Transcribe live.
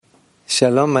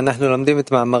שלום, אנחנו לומדים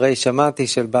את מאמרי שמעתי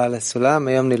של בעל הסולם.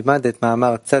 היום נלמד את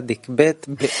מאמר צדיק ב'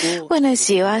 ביאור. Bună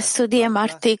ziua, studiem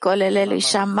articolele lui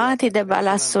Shamati de Baal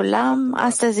HaSulam.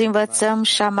 Astăzi învățăm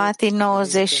Shamati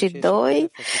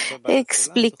 92,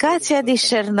 explicația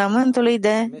discernământului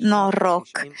de noroc.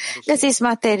 Găsiți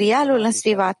materialul în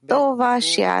Sfivatova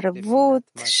și Arvut,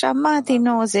 Shamati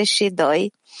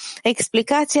 92,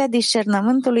 explicația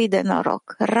discernământului de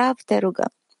noroc. Rab, te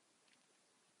rugăm.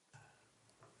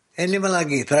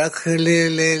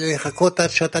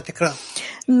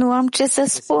 Nu am ce să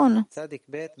spun,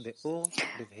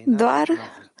 doar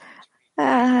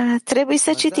trebuie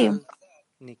să citim.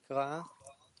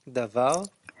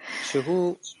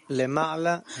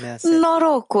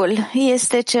 Norocul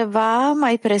este ceva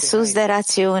mai presus de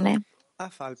rațiune,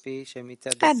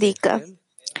 adică,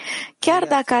 chiar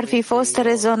dacă ar fi fost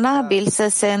rezonabil să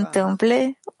se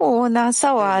întâmple una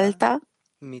sau alta,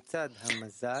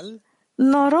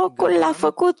 norocul l-a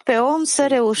făcut pe om să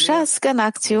reușească în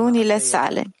acțiunile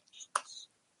sale.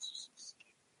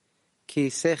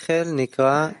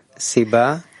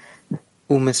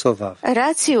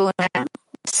 Rațiunea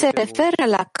se referă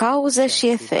la cauză și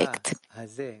efect,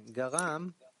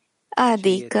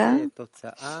 adică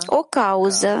o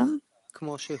cauză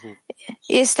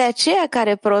este aceea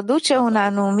care produce un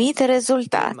anumit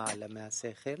rezultat.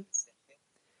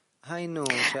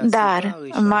 Dar,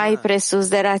 mai presus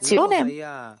de rațiune,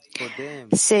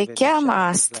 se cheamă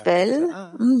astfel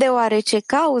deoarece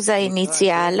cauza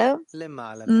inițială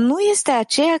nu este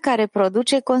aceea care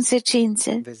produce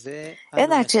consecințe.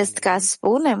 În acest caz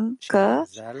spunem că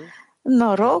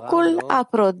norocul a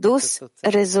produs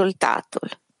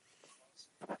rezultatul.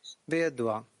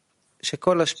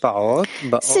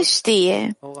 Se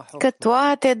știe că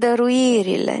toate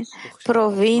dăruirile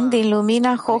provin din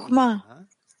lumina Chokhma,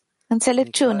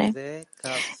 înțelepciune,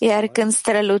 iar când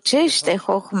strălucește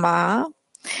Chokhma,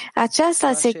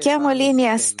 aceasta se cheamă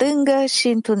linia stângă și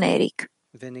întuneric.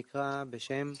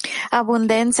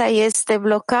 Abundența este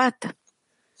blocată.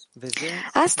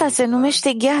 Asta se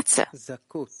numește gheață.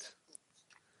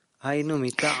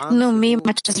 Numim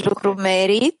acest lucru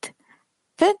merit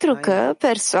pentru că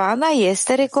persoana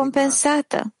este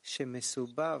recompensată.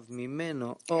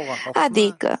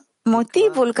 Adică,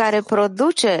 motivul care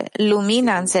produce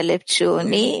lumina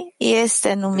înțelepciunii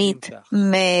este numit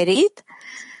merit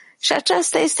și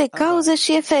aceasta este cauză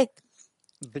și efect.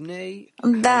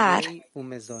 Dar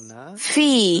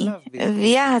fii,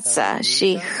 viața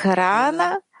și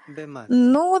hrana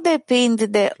nu depind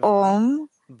de om,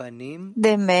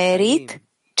 de merit,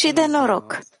 ci de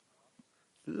noroc.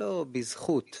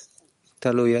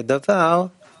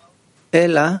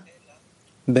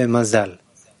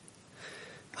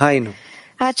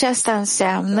 Aceasta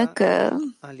înseamnă că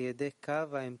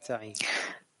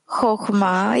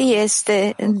Chokhma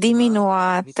este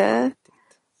diminuată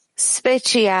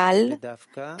special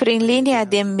prin linia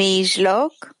de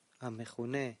mijloc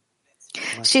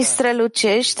și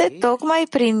strălucește tocmai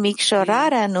prin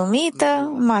micșorarea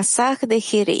numită masah de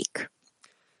hiric.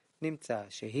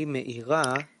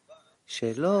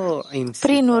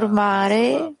 Prin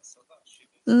urmare,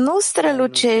 nu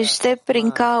strălucește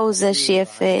prin cauză și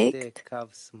efect.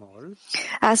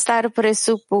 Asta ar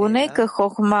presupune că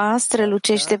Chokhma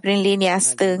strălucește prin linia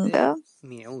stângă,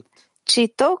 ci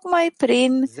tocmai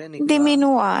prin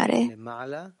diminuare.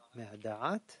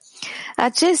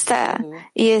 Acesta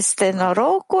este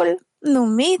norocul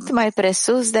numit mai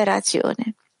presus de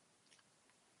rațiune.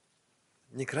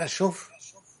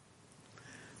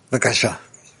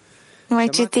 Mai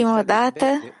citim o dată.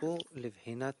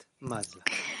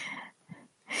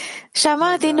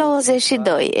 Shamati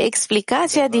 92.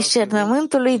 Explicația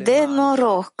discernământului de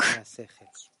noroc.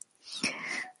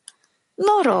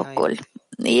 Norocul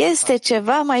este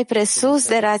ceva mai presus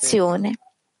de rațiune.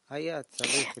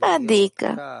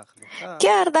 Adică,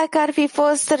 chiar dacă ar fi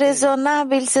fost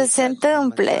rezonabil să se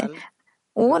întâmple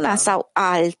una sau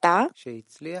alta,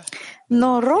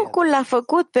 norocul l-a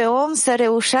făcut pe om să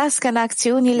reușească în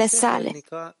acțiunile sale.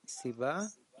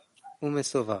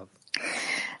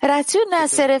 Rațiunea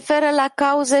se referă la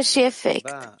cauză și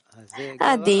efect,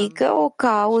 adică o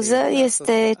cauză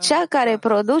este cea care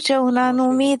produce un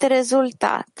anumit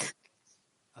rezultat.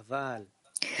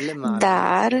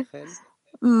 Dar,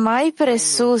 mai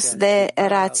presus de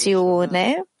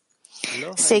rațiune,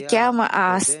 se cheamă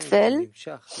astfel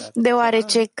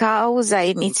deoarece cauza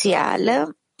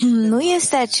inițială nu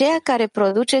este aceea care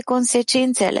produce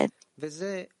consecințele.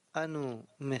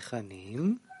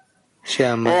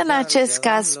 În acest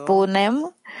caz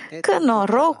spunem că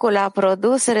norocul a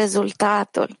produs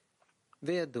rezultatul.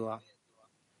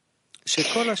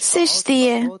 Se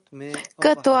știe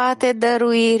că toate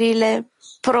dăruirile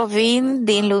provin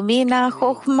din lumina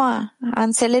Hohma, a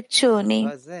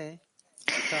înțelepciunii.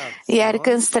 Iar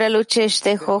când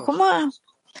strălucește Hohma,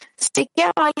 se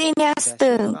cheamă linia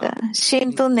stângă și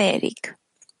întuneric.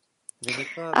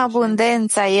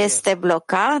 Abundența este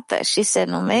blocată și se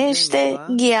numește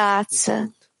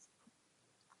gheață.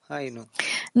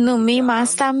 Numim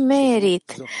asta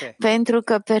merit, pentru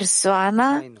că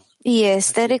persoana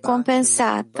este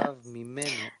recompensată,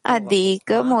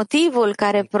 adică motivul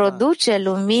care produce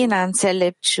lumina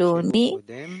înțelepciunii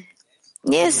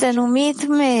este numit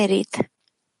merit,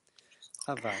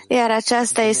 iar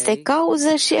aceasta este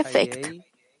cauză și efect.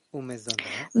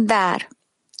 Dar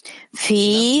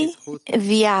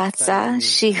viața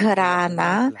și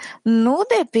hrana nu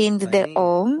depind de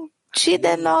om, ci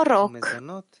de noroc.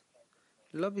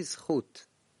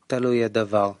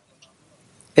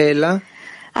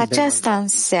 Aceasta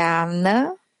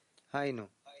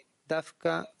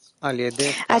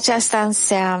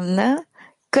înseamnă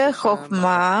că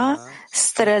Chokhma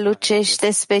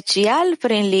strălucește special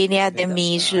prin linia de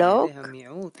mijloc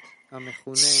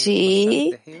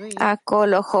și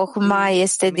acolo Chokhma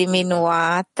este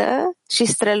diminuată și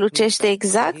strălucește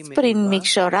exact prin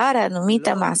micșorarea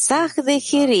numită Masach de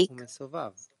Hirik.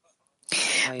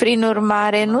 Prin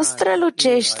urmare, nu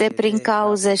strălucește prin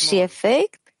cauză și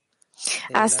efect.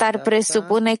 Asta ar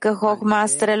presupune că Chokhma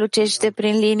strălucește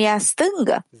prin linia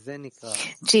stângă,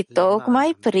 ci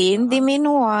tocmai prin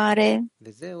diminuare.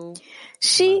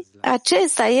 Și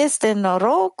acesta este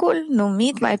norocul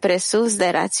numit mai presus de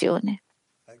rațiune.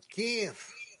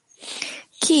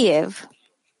 Kiev.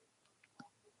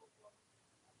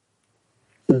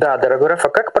 Да, дорогой Рафа,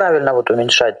 как правильно вот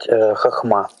уменьшать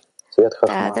хохма, свет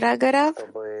хохма, Da, dragă Rav,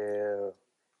 чтобы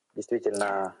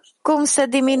действительно cum să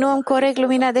diminuăm corect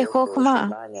lumina de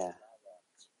Chokhma,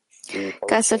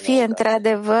 ca să fie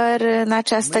într-adevăr în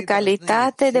această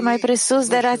calitate de mai presus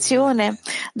de rațiune,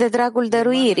 de dragul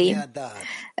dăruirii?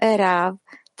 Rav,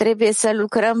 trebuie să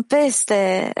lucrăm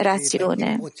peste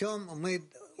rațiune.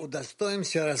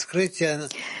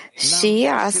 Și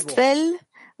astfel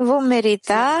vom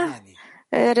merita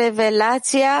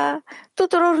revelația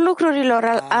tuturor lucrurilor,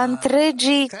 a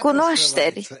întregii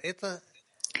cunoașteri.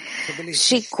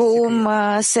 Și cum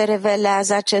se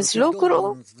revelează acest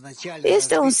lucru?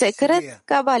 Este un secret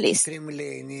cabalist.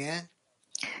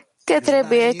 Că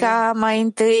trebuie ca mai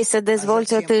întâi să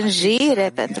dezvolți o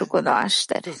tânjire pentru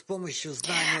cunoaștere,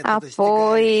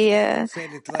 apoi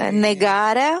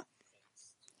negarea,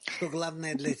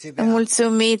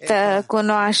 mulțumită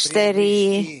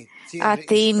cunoașterii,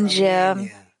 atinge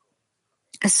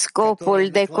scopul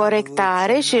de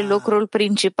corectare și lucrul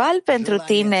principal pentru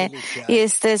tine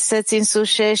este să-ți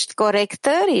însușești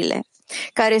corectările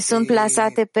care sunt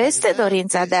plasate peste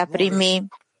dorința de a primi.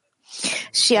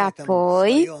 Și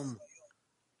apoi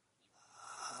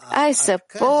ai să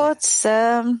poți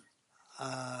să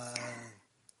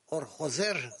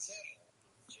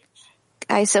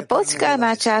ca în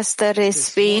această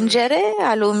respingere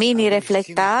a luminii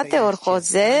reflectate,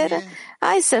 orhozer,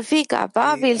 ai să fii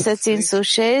capabil să-ți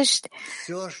însușești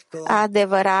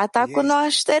adevărata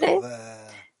cunoaștere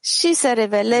și să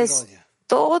revelezi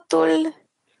tot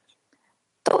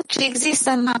ce există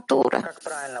în natură.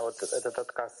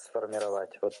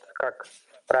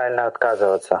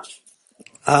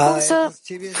 Cum să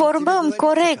formăm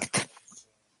corect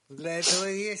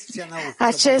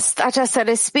această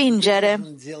respingere?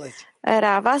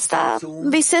 Rav, asta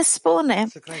vi se spune.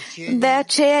 De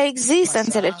aceea există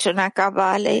înțelepciunea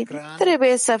Cabalei.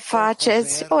 Trebuie să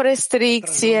faceți o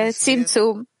restricție,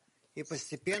 țimțum,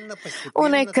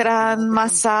 un ecran,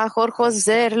 masah,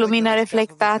 orhozer, lumină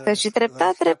reflectată și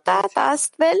treptat,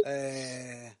 astfel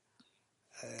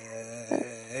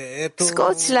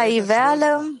scoți la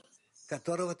iveală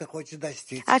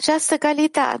această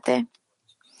calitate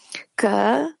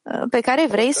pe care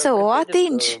vrei să o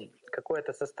atingi.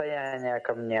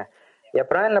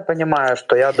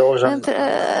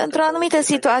 Într-o anumită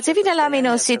situație, vine la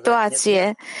mine o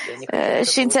situație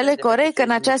și înțeleg corect că în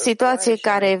acea situație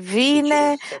care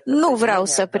vine nu vreau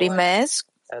să primesc,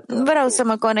 vreau să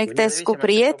mă conectez cu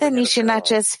prietenii și în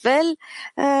acest fel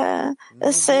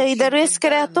să-i dăruiesc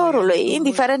Creatorului,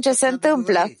 indiferent ce se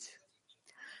întâmplă.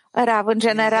 Rav, în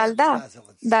general, da,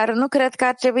 dar nu cred că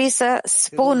ar trebui să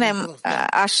spunem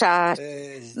așa.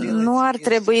 Nu ar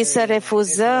trebui să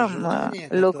refuzăm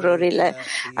lucrurile.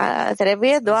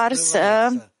 Trebuie doar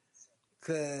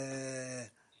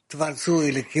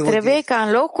trebuie ca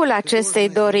în locul acestei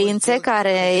dorințe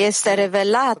care este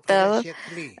revelată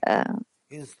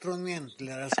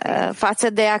față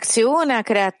de acțiunea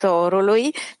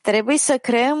Creatorului, trebuie să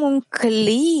creăm un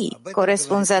cli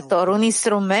corespunzător, un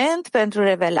instrument pentru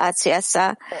revelația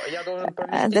sa.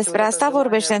 Despre asta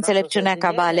vorbește înțelepciunea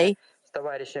Cabalei.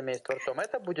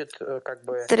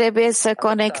 Trebuie să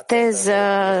conectez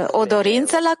o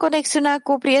dorință la conexiunea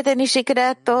cu prietenii și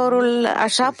Creatorul,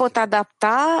 așa pot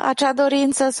adapta acea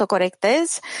dorință, să o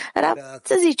corectez.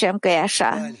 Să zicem că e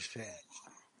așa.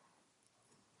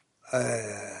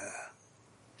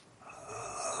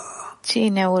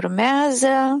 Cine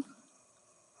urmează?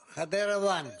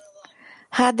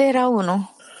 Hadera 1.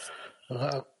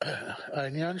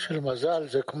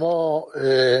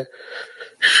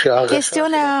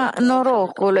 Chestiunea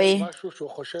norocului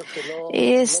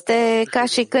este ca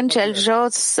și când cel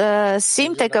jos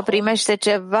simte că primește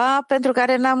ceva pentru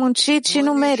care n-a muncit și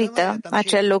nu merită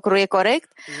acel lucru. E corect?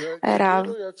 Rav.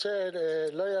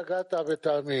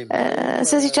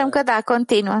 Să zicem că da,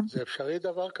 continuă.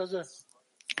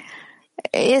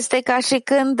 Este ca și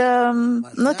când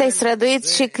nu te-ai străduit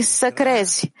și să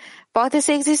crezi. Poate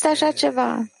să existe așa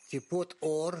ceva.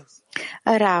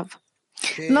 Rav.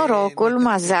 Norocul,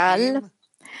 mazal,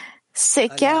 se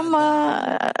cheamă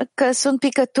că sunt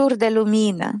picături de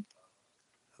lumină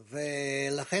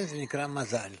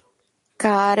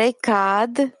care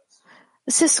cad,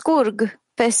 se scurg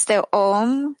peste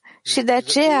om și de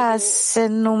aceea se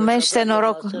numește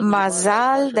noroc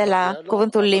mazal, de la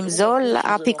cuvântul limzol,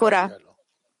 a picura.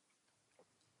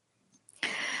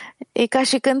 E ca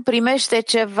și când primește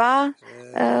ceva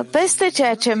peste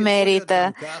ceea ce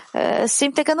merită.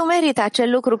 Simte că nu merită acel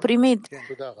lucru primit.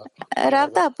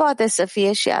 Da, poate să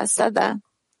fie și asta, da.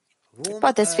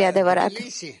 Poate să fie adevărat.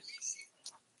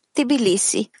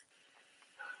 Tbilisi.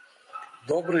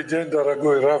 Добрый день,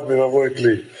 дорогой Рав мировой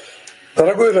Кли.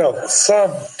 Дорогой Рав,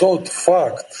 сам тот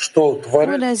факт, что творец...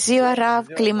 Bună ziua, Rav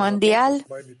Cli Mondial.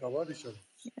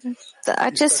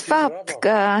 Acest fapt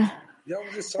că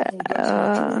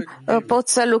pot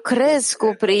să lucrez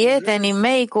cu prietenii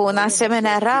mei, cu un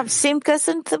asemenea Rav, simt că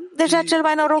sunt deja cel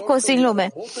mai norocos din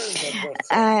lume.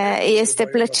 Este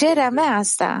plăcerea mea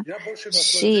asta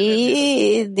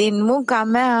și din munca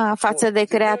mea față de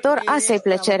Creator, asta e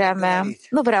plăcerea mea.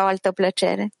 Nu vreau altă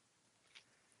plăcere.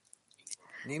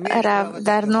 Rav,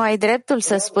 dar nu ai dreptul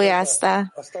să spui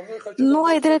asta. Nu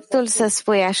ai dreptul să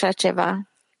spui așa ceva.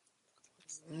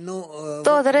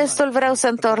 Tot restul vreau să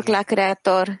întorc la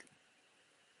Creator.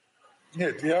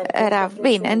 Rav,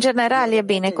 bine, în general e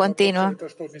bine, continuă.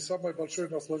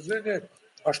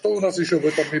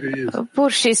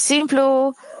 Pur și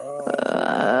simplu,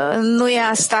 nu e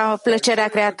asta plăcerea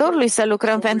Creatorului, să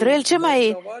lucrăm pentru El? Ce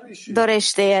mai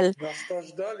dorește El?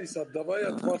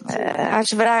 Aș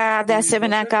vrea de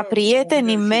asemenea ca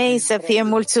prietenii mei să fie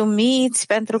mulțumiți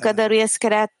pentru că dăruiesc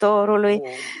Creatorului.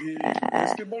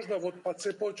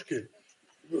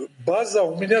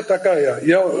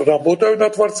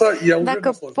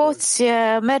 Dacă poți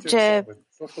merge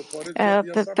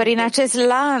prin acest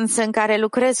lanț în care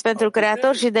lucrez pentru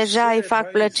Creator și deja îi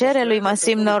fac plăcere lui, mă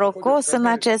simt norocos în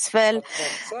acest fel.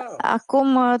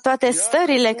 Acum toate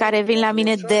stările care vin la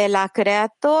mine de la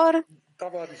Creator,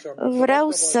 vreau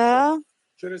să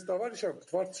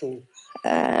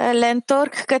le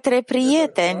întorc către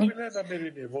prieteni,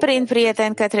 prin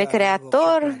prieteni către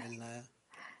Creator.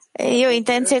 E o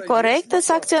intenție corectă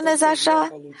să acționez așa?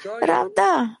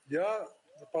 Da.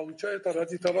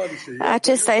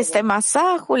 Acesta este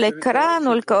masahul,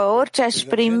 ecranul, că orice aș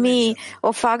primi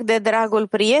o fac de dragul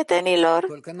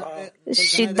prietenilor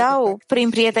și dau prin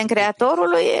prieten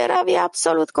Creatorului, e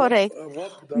absolut corect.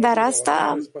 Dar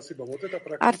asta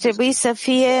ar trebui să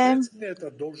fie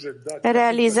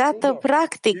realizată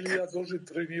practic.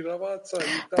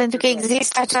 Pentru că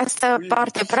există această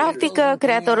parte practică,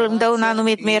 Creatorul îmi dă un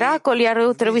anumit miracol, iar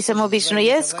eu trebuie să mă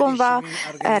obișnuiesc cumva.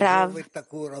 Rav.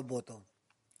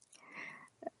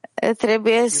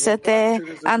 Trebuie să te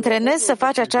antrenezi să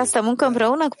faci această muncă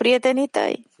împreună cu prietenii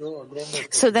tăi.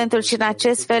 Studentul și în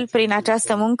acest fel, prin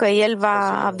această muncă, el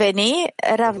va veni.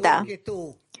 Rav, da.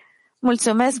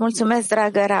 Mulțumesc,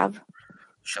 dragă Rav.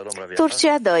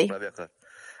 Turcia 2.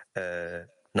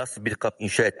 Nasıl bir kap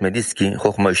inşa etmeliyiz ki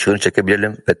hokma ışığını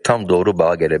çekebilelim ve tam doğru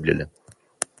bağa gelebilelim?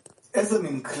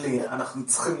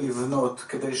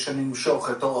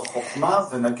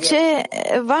 Ce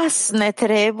vas ne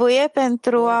trebuie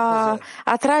pentru a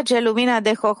atrage lumina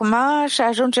de Chokhmah și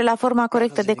ajunge la forma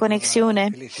corectă de conexiune?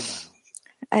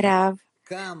 Rav.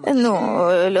 Nu,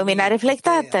 lumina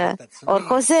reflectată,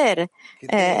 orhozer.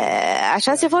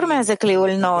 Așa se formează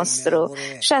cliul nostru.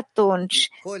 Și atunci,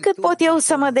 cât pot eu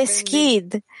să mă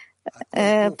deschid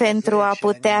pentru a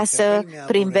putea să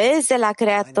primesc de la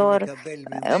Creator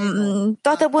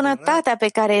toată bunătatea pe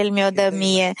care El mi-o dă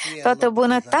mie, toată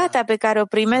bunătatea pe care o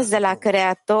primesc de la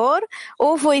Creator,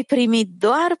 o voi primi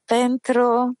doar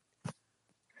pentru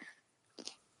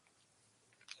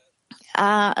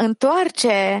a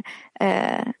întoarce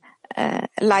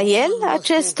la El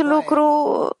acest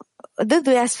lucru,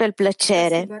 dându-i astfel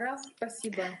plăcere.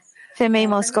 Femei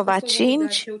Moscova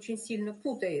 5.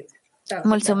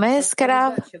 Mulțumesc,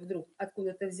 Rav.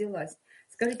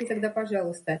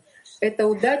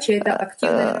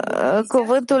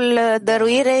 Cuvântul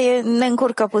dăruire ne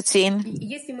încurcă puțin.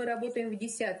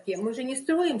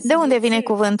 De unde vine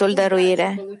cuvântul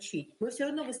dăruire?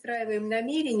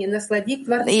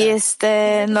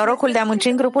 Este norocul de a munci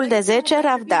în grupul de 10,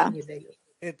 Rav? Da.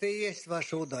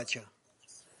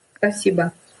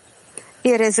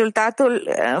 E rezultatul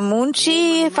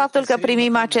muncii, faptul că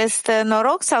primim acest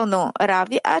noroc sau nu? Rav,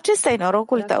 acesta e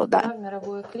norocul tău, da.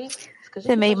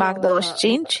 Femei Mag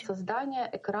 25.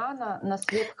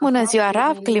 Bună ziua,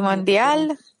 Rav, Cli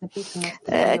Mondial.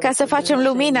 Ca să facem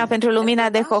lumina pentru lumina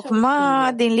de Chokhmah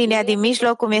din linia din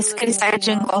mijloc, cum e scris aici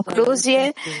în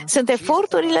concluzie, sunt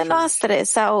eforturile noastre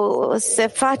sau se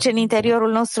face în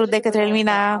interiorul nostru de către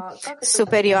lumina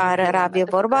superioară, Rav? E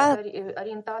vorba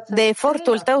de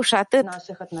efortul tău și atât.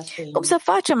 Cum să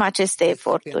facem aceste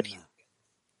eforturi?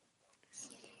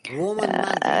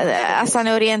 Asta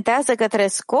ne orientează către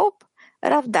scop?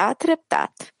 Rav, da,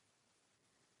 treptat.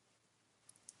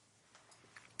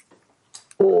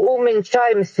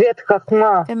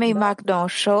 Femei Mag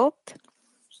 28.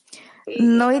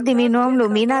 Noi diminuăm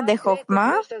lumina de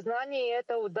Chokhmah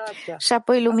și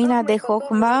apoi lumina de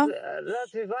Chokhmah,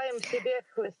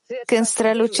 când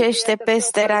strălucește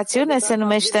peste rațiune, se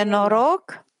numește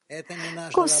noroc.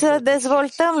 Cum să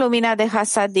dezvoltăm lumina de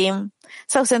Hasadim?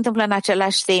 Sau se întâmplă în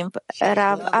același timp?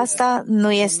 Rav, asta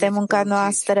nu este munca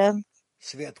noastră.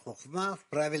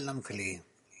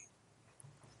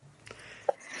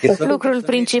 Lucrul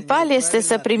principal este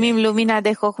să primim lumina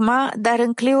de Chokhmah, dar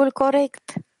în cliul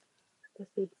corect.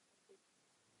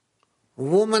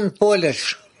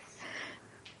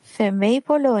 Femei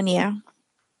Polonia.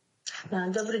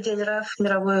 Добрый день, Раф,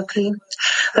 мировой Кли.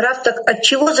 Раф, так от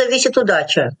чего зависит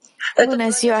удача? Bună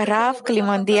ziua, Rav, Cli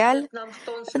Mondial.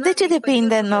 De ce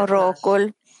depinde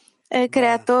norocul?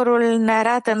 Creatorul ne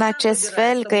arată în acest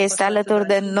fel că este alături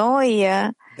de noi.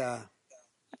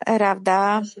 Rav,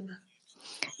 da.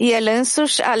 El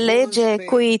însuși alege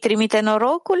cui îi trimite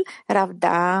norocul? Rav,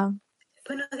 da.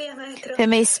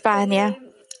 Femei Spania.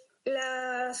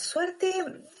 La suerte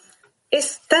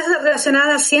está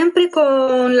relacionada siempre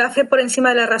con la fe por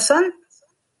encima de la razón.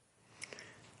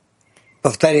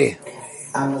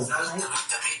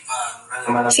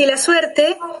 Si la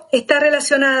suerte está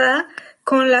relacionada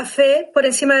con la fe por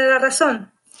encima de la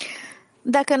razón.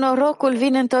 Dacă norocul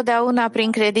vine întotdeauna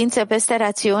prin credință peste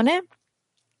rațiune,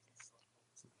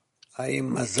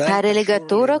 are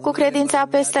legătură cu credința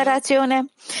peste rațiune?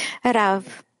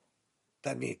 Rav.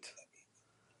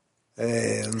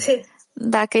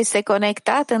 Dacă este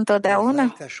conectat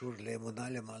întotdeauna?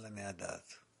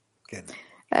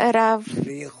 Rav,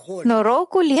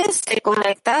 norocul este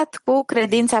conectat cu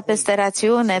credința peste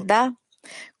rațiune, da?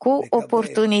 Cu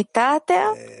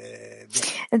oportunitatea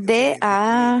de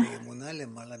a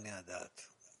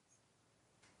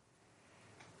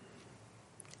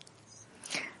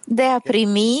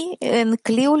primi în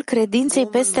cliul credinței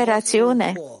peste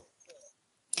rațiune.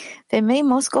 Femei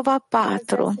Moscova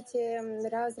 4.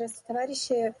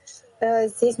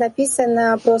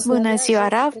 Bună ziua,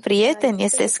 Rav, prieteni,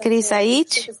 este scris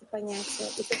aici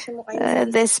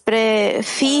despre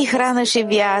fii, hrană și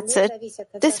viață.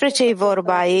 Despre ce e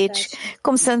vorba aici?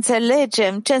 Cum să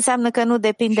înțelegem ce înseamnă că nu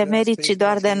depinde merit, ci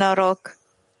doar de noroc?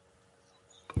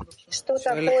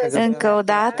 Încă o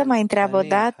dată, mai întreabă o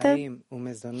dată.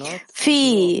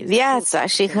 Fii, viața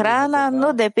și hrana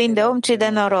nu depind de om, ci de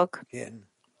noroc.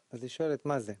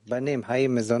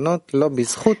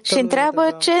 Și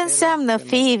întreabă ce înseamnă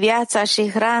fii, viața și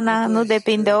hrana nu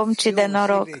depind de om, ci de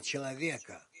noroc.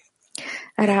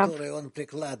 Rav.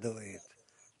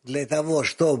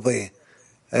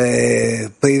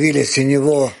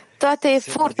 Toate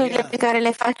eforturile pe care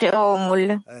le face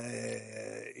omul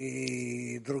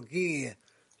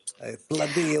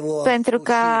pentru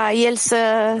ca el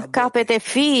să capete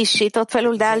fii și tot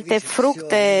felul de alte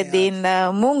fructe din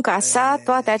munca sa,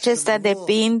 toate acestea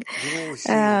depind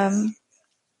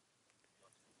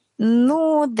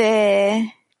nu de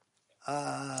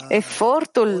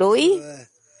efortul lui,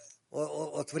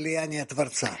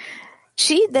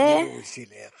 ci de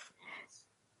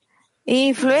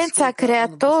influența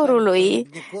Creatorului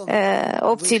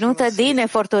obținută din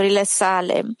eforturile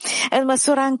sale, în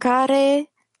măsura în care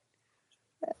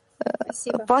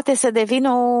poate să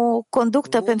devină o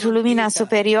conductă pentru lumina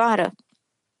superioară.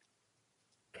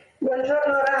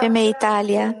 Femei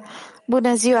Italia.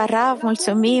 Bună ziua, Rav,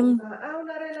 mulțumim.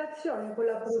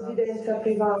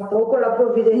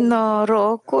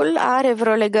 Norocul are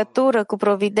vreo legătură cu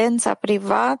providența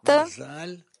privată?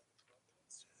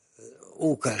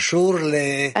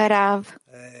 Rav.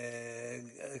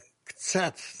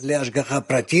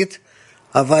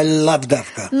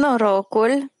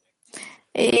 Norocul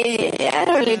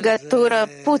are o legătură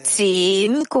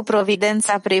puțin cu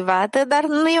providența privată, dar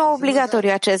nu e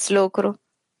obligatoriu acest lucru.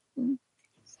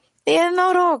 E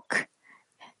noroc.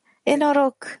 E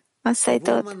noroc. Asta e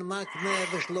tot.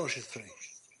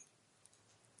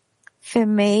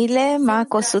 Femeile,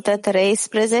 Mac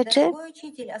 113.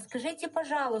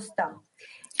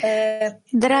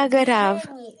 Dragă Rav,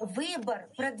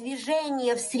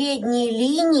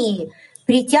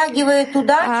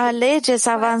 a alege să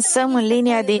avansăm în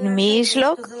linia din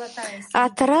mijloc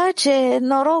atrage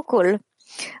norocul.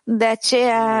 De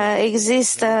aceea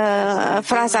există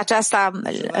fraza aceasta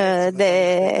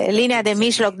de linia de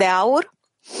mijloc de aur?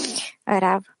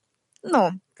 Rav. Nu.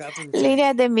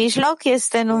 Linia de mijloc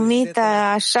este numită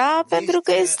așa pentru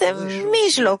că este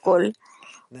mijlocul.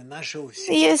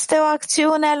 Este o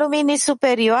acțiune a luminii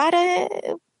superioare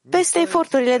peste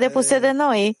eforturile depuse de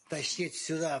noi.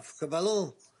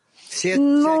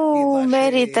 Nu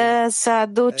merită să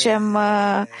aducem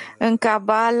în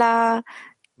Kabala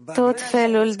tot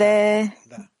felul de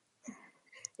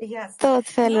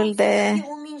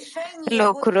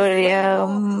lucruri,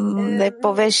 de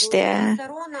povești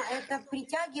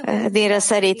din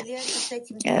răsărit.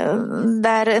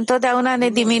 Dar întotdeauna ne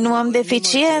diminuăm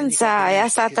deficiența. Ea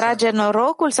să atrage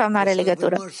norocul sau nu are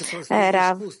legătură?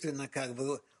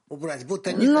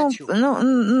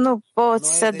 Nu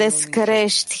poți să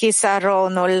descrești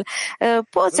hisaronul.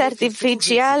 Poți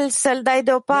artificial să-l dai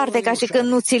deoparte ca și când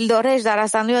nu ți-l dorești, dar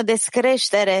asta nu e o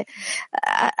descreștere.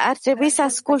 Ar trebui să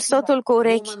asculți totul cu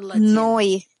urechi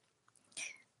noi.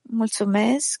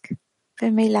 Mulțumesc.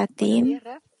 Femei latin.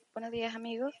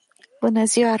 Bună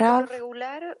ziua, Rav.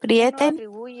 Prieteni.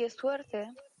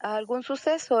 A algún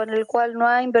suceso en el cual no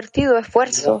ha invertido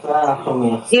esfuerzo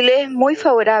y le es muy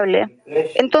favorable.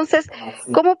 Entonces,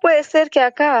 ¿cómo puede ser que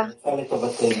acá,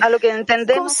 a lo que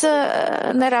entendemos... Cum să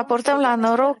ne raportăm la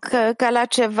noroc ca la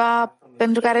ceva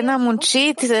pentru care n-am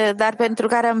muncit, dar pentru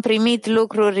care am primit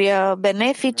lucruri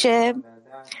benefice?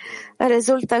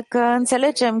 Rezultă că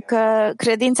înțelegem că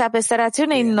credința peste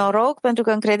rațiune e noroc, pentru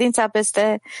că în credința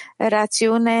peste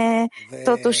rațiune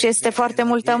totuși este foarte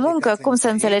multă muncă. Cum să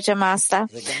înțelegem asta?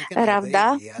 Rav,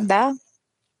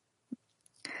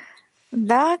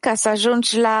 da, ca să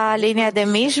ajungi la linia de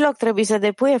mijloc trebuie să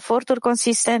depui eforturi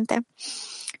consistente.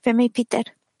 Femei Peter.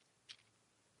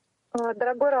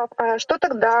 Дорогой Рав, а что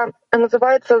тогда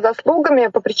называется заслугами,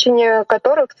 по причине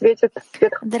которых светит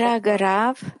свет? Dragă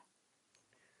Rav,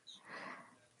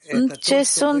 ce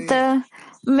sunt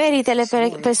meritele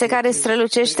peste care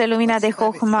strălucește lumina de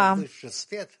Chokhma?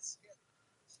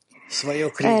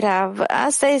 Rav,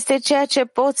 asta este ceea ce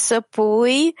poți să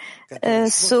pui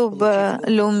sub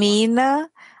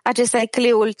lumină. Acesta e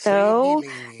cliul tău.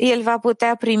 El va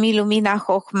putea primi lumina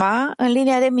Chokhma în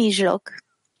linia de mijloc.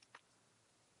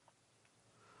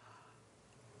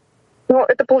 Ну,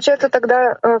 это получается тогда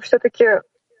все-таки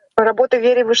работа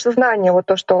веры в высшее знание, вот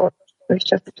то, что вы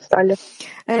сейчас написали.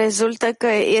 Rezultă că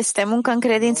este muncă în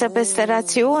credință peste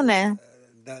rațiune.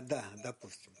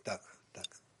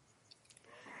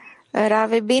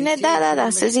 Rave bine? Da,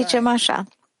 să zicem așa.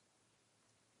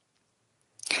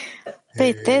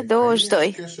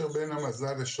 PT22.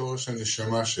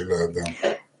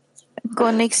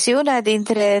 Conexiunea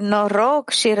dintre noroc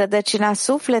și rădăcina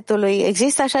sufletului,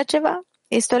 există așa ceva?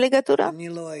 Este o legătură?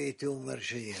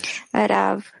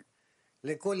 Rav.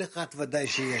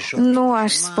 Nu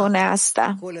aș spune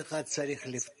asta.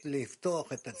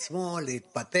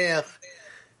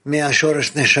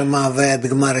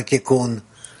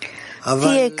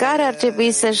 Fiecare ar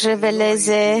trebui să-și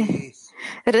reveleze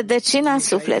rădăcina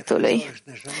sufletului,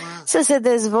 să se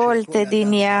dezvolte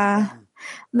din ea,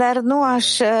 dar nu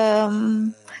aș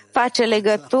face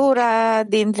legătura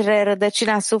dintre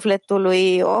rădăcina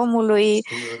sufletului omului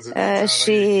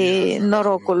și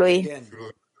norocului.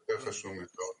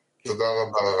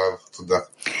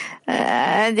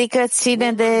 Adică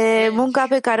ține de munca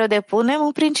pe care o depunem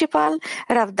în principal?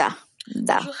 Rav,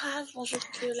 da.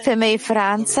 Femei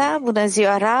Franța, bună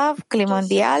ziua, Rav,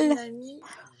 climondial.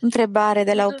 Întrebare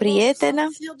de la o prietenă.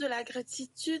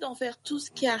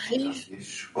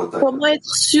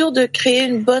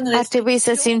 Ar trebui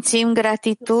să simțim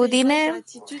gratitudine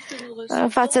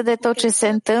față de tot ce se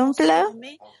întâmplă.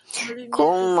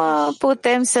 Cum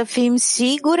putem să fim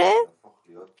sigure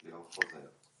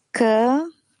că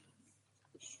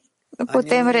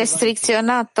putem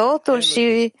restricționa totul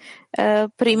și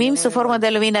primim sub formă de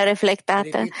lumină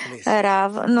reflectată?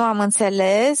 Rav, nu am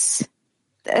înțeles.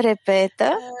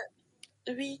 Repetă.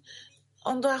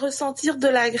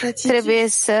 Trebuie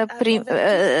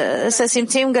să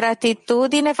simțim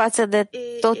gratitudine față de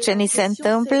tot ce ni se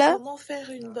întâmplă.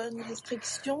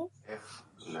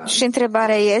 Și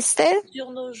întrebarea este,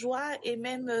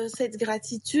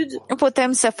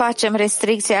 putem să facem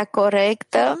restricția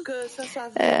corectă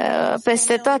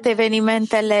peste toate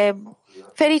evenimentele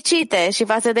fericite și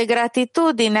față de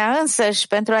gratitudinea însăși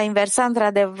pentru a inversa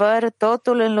într-adevăr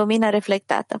totul în lumină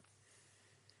reflectată.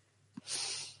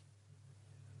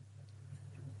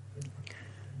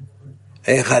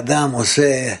 איך אדם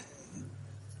עושה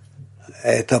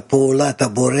את הפעולת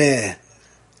הבורא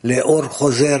לאור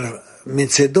חוזר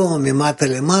מצדו ממטה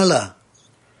למעלה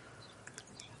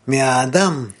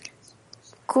מהאדם.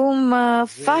 Cum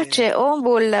face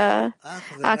omul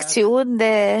acțiuni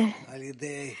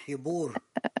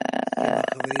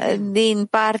din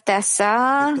partea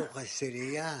sa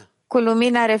cu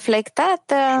lumina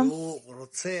reflectată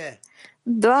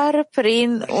doar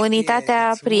prin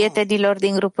unitatea prietenilor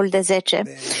din grupul de 10.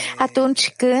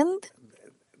 Atunci când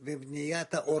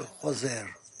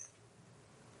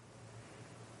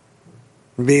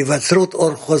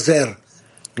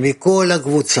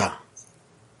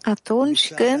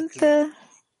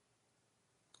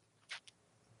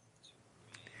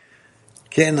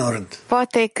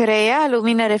poate crea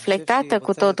lumină reflectată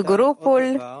cu tot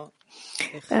grupul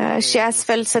și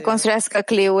astfel să construiască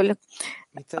cliul.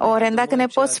 Oren, dacă ne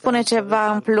poți spune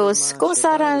ceva în plus, cum să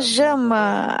aranjăm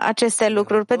aceste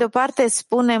lucruri? Pe de o parte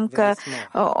spunem că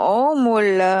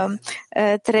omul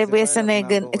trebuie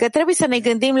să ne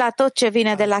gândim la tot ce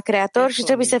vine de la Creator și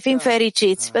trebuie să fim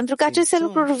fericiți, pentru că aceste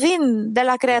lucruri vin de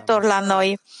la Creator la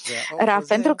noi.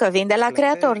 Pentru că vin de la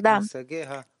Creator, da.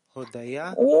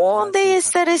 Unde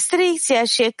este restricția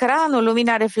și ecranul,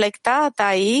 lumina reflectată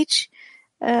aici,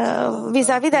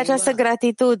 vis-a-vis de această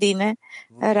gratitudine,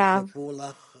 Rav?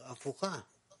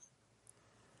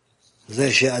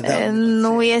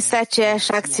 Nu este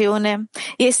aceeași acțiune,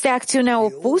 este acțiunea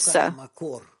opusă.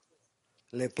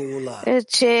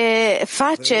 Ce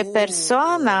face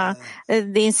persoana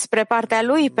dinspre partea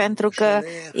lui, pentru că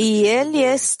el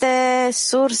este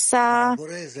sursa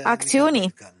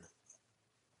acțiunii.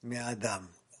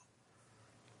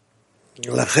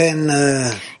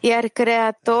 Iar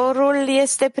Creatorul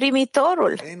este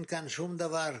primitorul.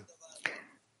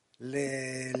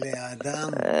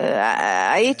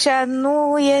 Aici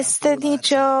nu este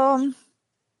nicio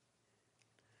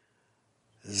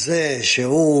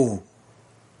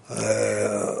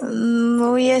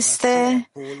nu este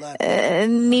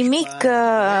nimic,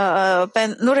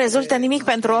 nu rezultă nimic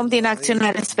pentru om din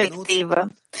acțiunea respectivă.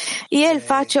 El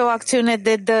face o acțiune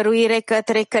de dăruire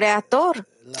către Creator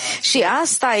și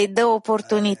asta îi dă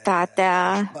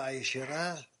oportunitatea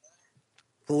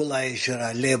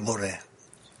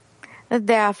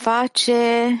de a face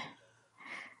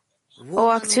o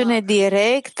acțiune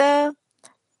directă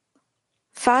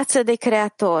față de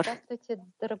Creator.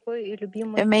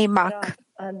 Meimac.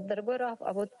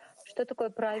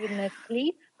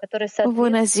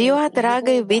 Bună ziua, dragă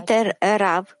iubite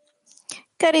Rav.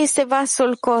 Care este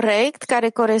vasul corect care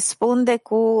corespunde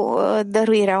cu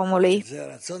dăruirea omului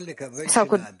sau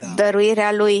cu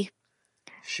dăruirea lui,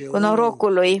 cu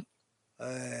norocul lui?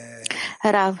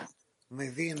 Rav.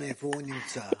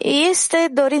 Este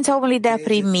dorința omului de a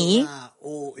primi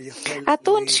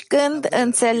atunci când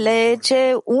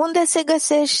înțelege unde se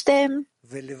găsește,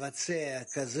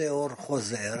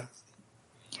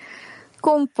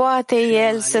 cum poate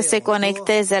el să se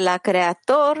conecteze la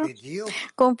Creator,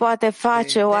 cum poate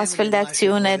face o astfel de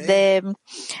acțiune de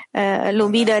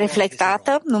lumină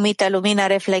reflectată, numită lumină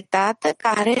reflectată,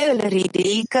 care îl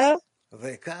ridică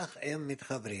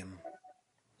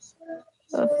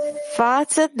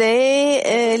față de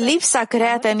lipsa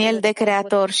creată în el de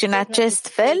Creator și în acest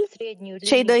fel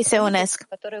cei doi se unesc.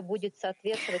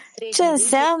 Ce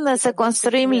înseamnă să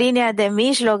construim linia de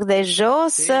mijloc de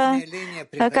jos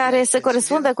care să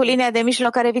corespundă cu linia de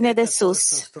mijloc care vine de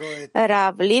sus?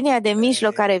 Rav, linia de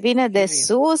mijloc care vine de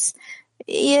sus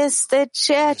este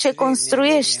ceea ce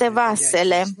construiește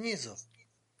vasele.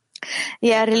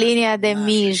 Iar linia de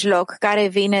mijloc care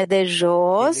vine de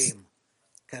jos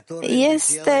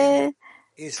este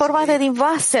formată din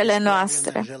vasele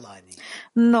noastre.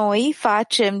 Noi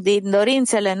facem din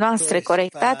dorințele noastre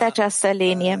corectate această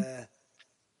linie.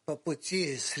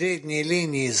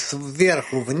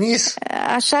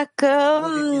 Așa că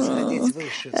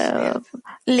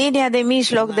linia de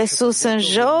mijloc de sus în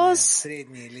jos,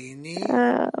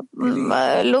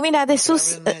 lumina de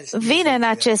sus vine în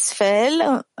acest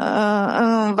fel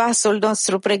în vasul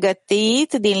nostru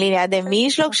pregătit din linia de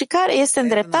mijloc și care este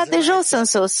îndreptat de jos în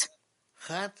sus.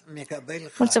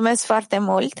 Mulțumesc foarte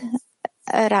mult,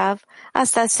 Rav.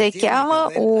 Asta se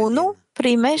cheamă 1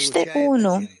 primește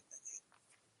 1.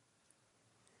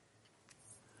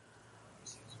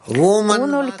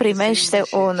 Unul primește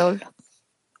unul.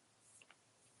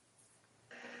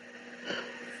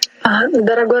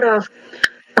 Дорогой Рав,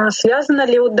 связана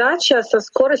ли удача со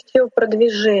скоростью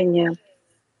продвижения?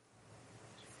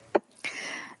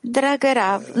 Dragă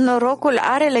Rav, norocul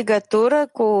are legătură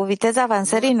cu viteza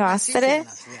avansării noastre?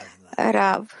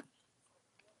 Rav,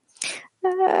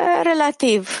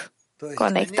 relativ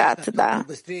conectat, da.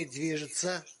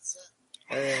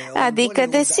 Adică,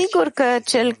 desigur că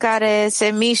cel care se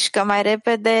mișcă mai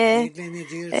repede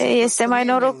este mai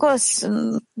norocos,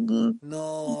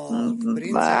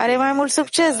 are mai mult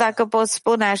succes, dacă pot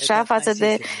spune așa, față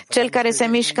de cel care se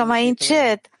mișcă mai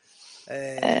încet.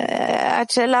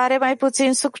 Acela are mai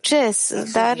puțin succes,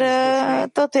 dar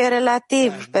totul e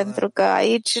relativ, pentru că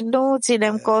aici nu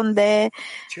ținem cont de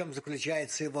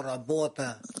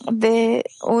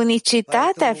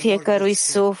unicitatea fiecărui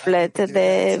suflet,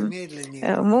 de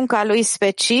munca lui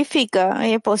specifică.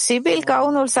 E posibil ca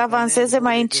unul să avanseze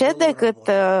mai încet decât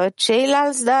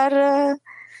ceilalți, dar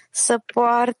să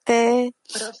poarte,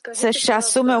 să-și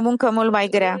asume o muncă mult mai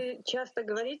grea.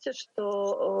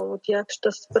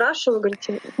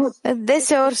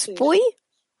 Deseori spui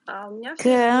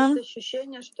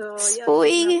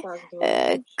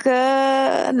că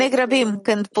ne grăbim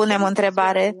când punem o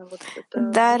întrebare,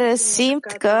 dar simt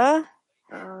că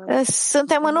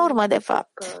suntem în urmă, de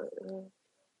fapt.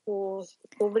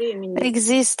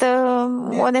 Există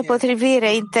o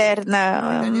nepotrivire internă,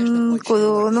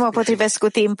 nu mă potrivesc cu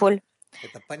timpul.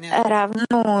 Rav,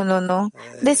 nu.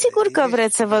 Desigur că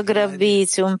vreți să vă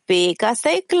grăbiți un pic, asta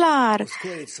e clar.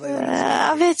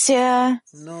 Aveți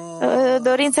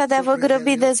dorința de a vă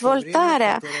grăbi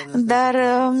dezvoltarea, dar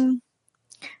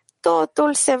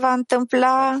totul se va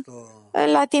întâmpla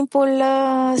la timpul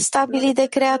stabilit de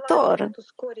Creator.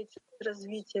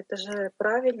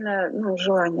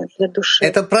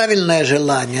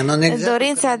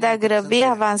 Dorința de a grăbi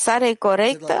avansarea e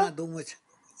corectă?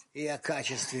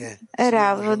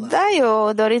 Rav, da, e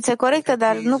o dorință corectă,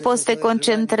 dar nu poți să te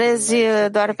concentrezi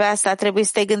doar pe asta. Trebuie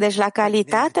să te gândești la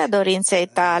calitatea dorinței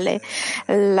tale,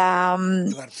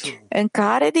 în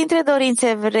care dintre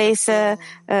dorințe vrei să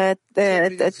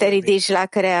te ridici la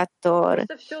Creator.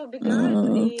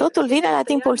 Totul vine la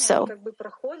timpul său.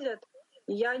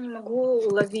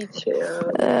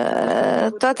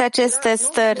 Toate aceste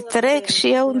stări trec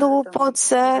și eu nu pot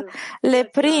să le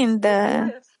prind.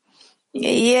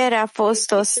 Ieri a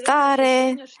fost o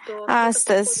stare,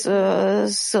 astăzi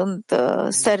sunt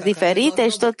stări diferite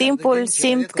și tot timpul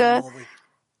simt că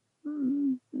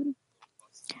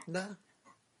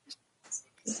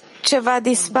ceva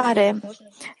dispare.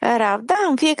 Rav, da,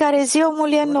 în fiecare zi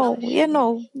omul e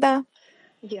nou, da.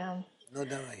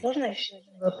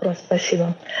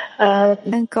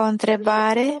 Încă o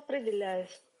întrebare.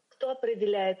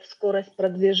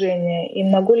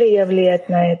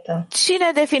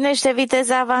 Cine definește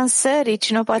viteza avansării?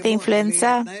 Cine o poate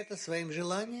influența?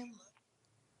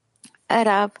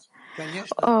 Rav,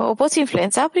 o poți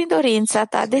influența prin dorința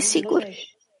ta, desigur.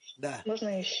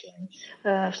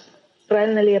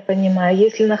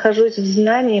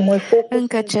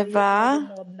 Încă ceva.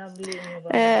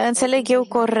 Înțeleg eu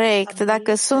corect.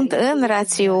 Dacă sunt în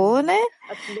rațiune,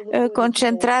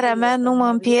 concentrarea mea nu mă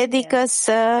împiedică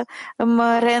să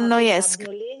mă reînnoiesc.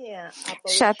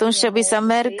 Și atunci trebuie să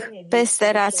merg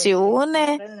peste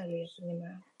rațiune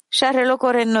și are loc o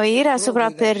reînnoire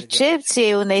asupra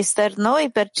percepției unei stări noi,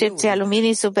 percepția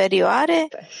luminii superioare.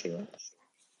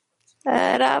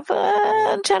 Rav,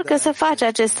 încearcă să faci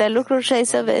aceste lucruri și ai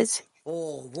să vezi.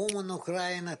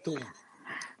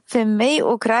 Femei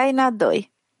Ucraina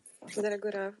 2.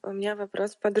 Дорогой Рав, у меня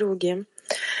вопрос подруги.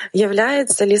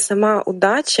 Является ли сама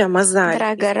удача мазаль?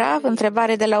 Dragă Rav,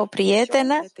 întrebare de la o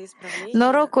prietenă.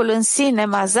 Norocul în sine,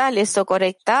 mazal, este o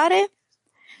corectare?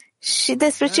 Și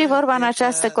despre ce e vorba în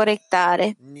această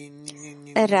corectare?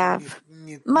 Rav,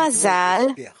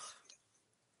 mazal,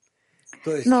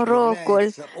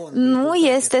 norocul, nu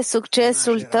este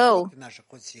succesul tău.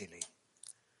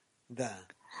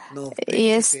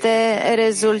 este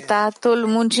rezultatul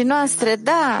muncii noastre,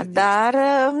 da, dar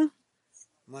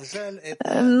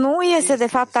nu este de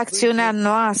fapt acțiunea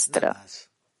noastră.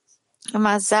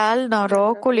 Mazal,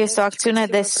 norocul, este o acțiune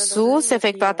de sus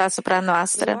efectuată asupra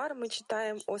noastră.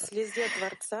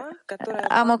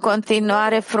 Am o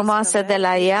continuare frumoasă de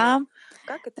la ea.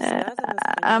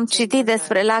 Am citit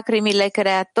despre lacrimile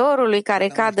Creatorului care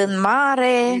cad în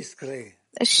mare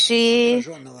și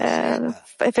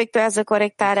efectuează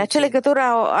corectarea. Ce legătură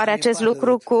are acest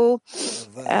lucru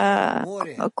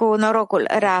cu norocul?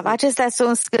 Rav. Acestea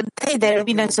sunt scântei de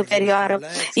lumină superioară.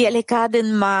 Ele cad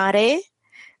în mare,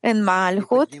 în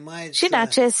Malhut, și în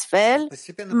acest fel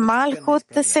Malhut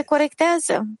se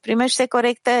corectează, primește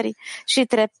corectări și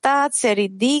treptat se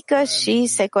ridică și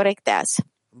se corectează.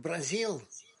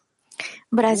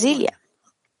 Brazilia.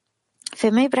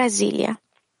 Femei Brazilia.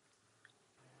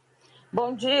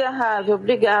 Bom dia, Rav.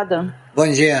 Obrigada.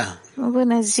 Bom dia.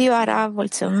 Bună ziua, Rav.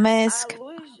 Mulțumesc.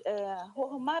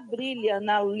 Hormá brilha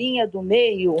na linha do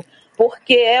meio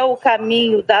porque é o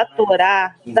caminho da Torá,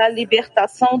 da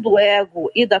libertação do ego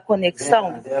e da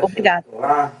conexão. Obrigada.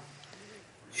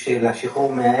 של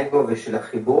השחרור מהאגו ושל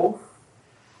החיבור,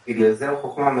 בגלל זה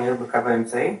החוכמה מאיר בקו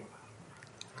האמצעי?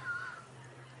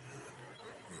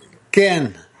 כן,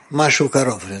 משהו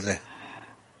קרוב לזה.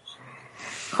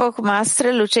 Chokma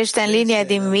strălucește în linia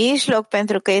din mijloc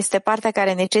pentru că este partea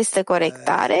care necesită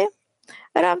corectare.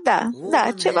 Rav,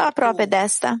 da, ceva aproape de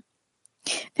asta.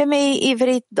 Femei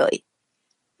Ivrit 2.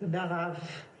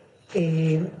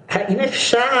 האם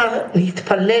אפשר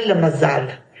להתפלל למזל?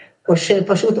 או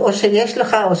שפשוט, או שיש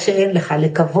לך או שאין לך,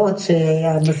 לקוות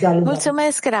שהמזל...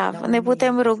 Mulțumesc, Rav. Ne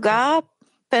putem ruga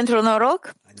pentru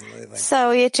noroc?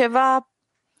 Sau e ceva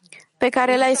pe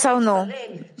care l-ai sau nu?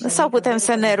 Sau putem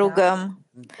să ne rugăm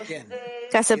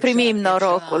ca să primim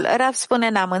norocul? Rav spune,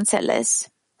 n-am înțeles.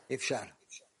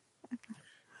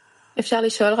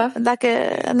 Dacă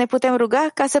ne putem ruga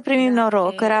ca să primim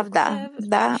noroc, Rav,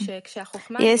 da,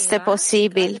 este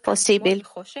posibil.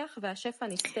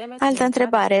 Altă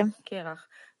întrebare.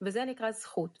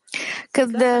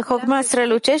 Când Chokma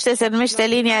strălucește, se numește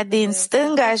linia din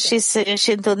stânga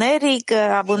și întuneric,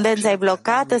 abundența e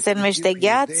blocată, se numește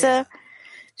gheață.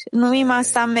 Numim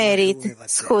asta merit,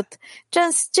 scut.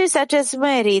 Ce este acest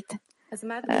merit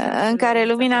în care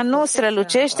lumina nu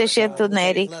strălucește și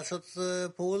întuneric?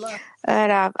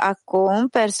 Acum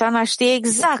persoana știe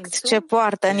exact ce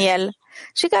poartă în el.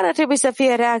 Și care ar trebui să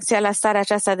fie reacția la starea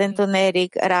aceasta de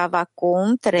întuneric? Rav,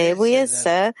 acum trebuie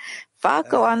să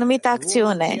facă o anumită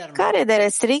acțiune. Care de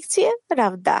restricție?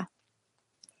 Rav, da.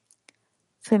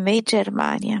 Femei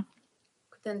Germania.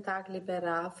 Guten Tag, lieber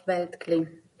Rav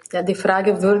Weltkli. Ja, die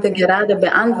Frage wurde gerade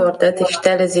beantwortet, ich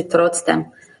stelle sie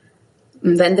trotzdem.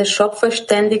 Wenn der Schöpfer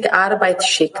ständig Arbeit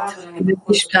schickt,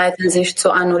 Möglichkeiten sich zu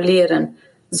annullieren,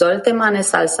 sollte man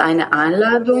es als eine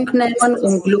Einladung nehmen,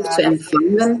 Glück zu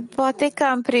empfangen? Poate că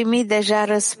am primit deja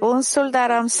răspunsul,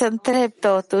 dar am să întreb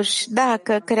totuși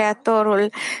dacă Creatorul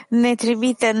ne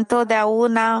trimite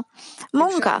întotdeauna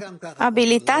munca,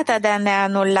 abilitatea de a ne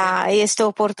anula, este o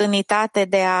oportunitate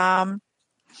de a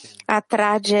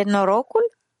atrage norocul?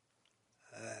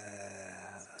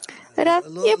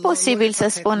 E posibil să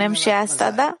spunem și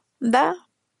asta, da? Da?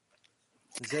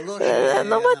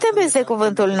 Nu vă temeți de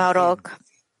cuvântul noroc.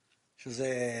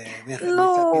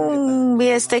 Nu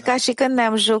este ca și când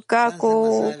ne-am jucat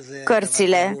cu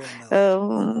cărțile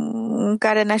în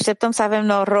care ne așteptăm să avem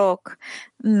noroc.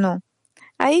 Nu.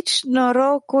 Aici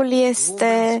norocul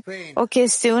este o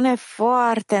chestiune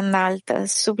foarte înaltă,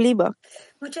 sublimă.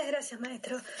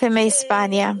 Femei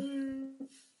Spania.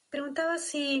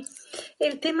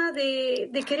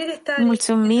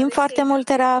 Mulțumim foarte mult,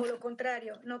 Rav.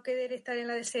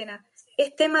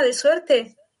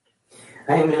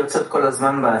 האם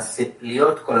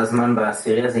להיות כל הזמן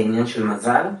בעשירייה זה עניין של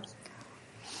מזל?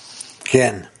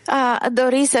 כן. A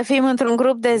dori să fim într-un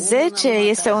grup de 10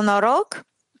 este un noroc?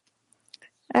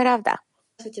 Rav, da.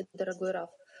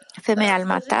 Femeia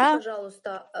Almata.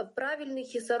 Правильный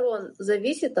хисарон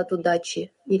зависит от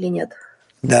удачи или нет?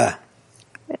 Da.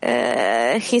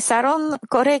 Hisaron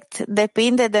corect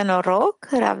depinde de noroc?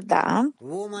 Rav, da.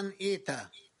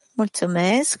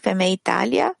 Mulțumesc. Femeia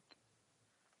Italia.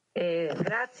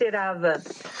 Grazie, Rav.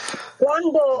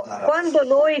 Quando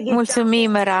noi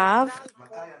Mulțumim, Rav.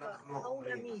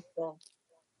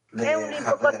 È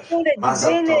un'invocazione di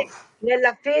bene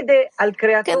nella fede al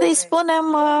Creatore. Când îi spunem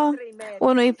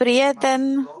unui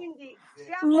prieten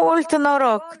mult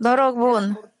noroc, noroc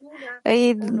bun,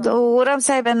 îi urăm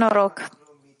să aibă noroc.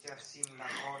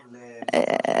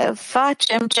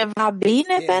 Facem ceva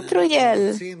bine pentru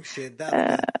el.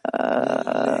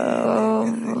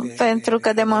 pentru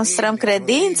că demonstrăm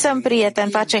credință în prieten,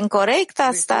 facem corect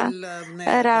asta?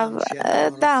 Rav,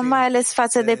 da, mai ales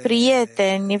față de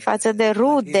prieteni, față de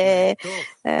rude,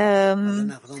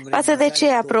 față de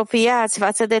cei apropiați,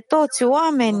 față de toți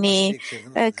oamenii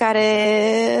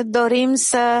care dorim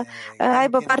să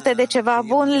aibă parte de ceva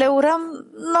bun, le urăm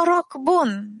noroc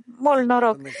bun, mult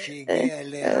noroc.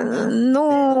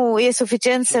 Nu e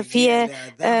suficient să fie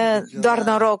doar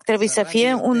noroc, trebuie să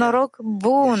fie un noroc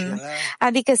bun,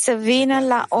 adică să vină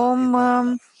la om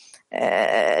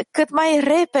cât mai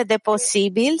repede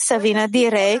posibil, să vină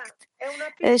direct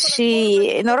și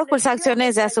norocul să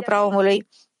acționeze asupra omului.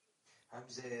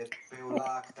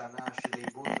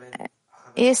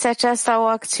 Este aceasta o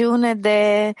acțiune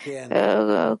de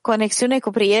conexiune cu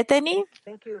prietenii?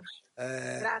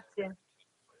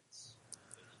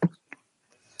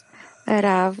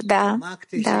 Rav, da,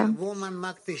 da.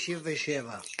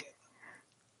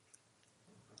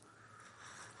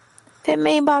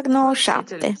 Femei bag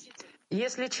 97.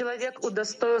 Если человек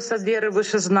удостоился веры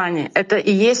выше знаний, это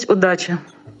и есть удача.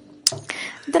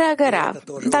 Dragă Rav,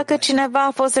 dacă cineva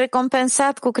a fost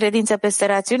recompensat cu credință peste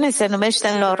rațiune, se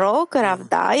numește noroc? Rav,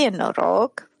 da, e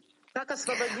noroc.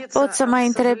 Pot să mai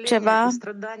întreb ceva?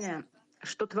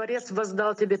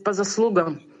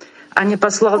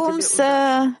 Cum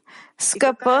să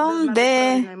scăpăm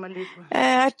de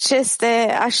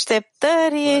aceste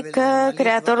așteptări că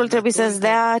Creatorul trebuie să-ți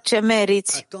dea ce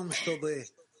meriți?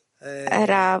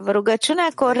 Rav, rugăciunea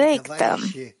corectă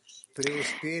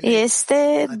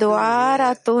este doar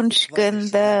atunci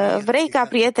când vrei ca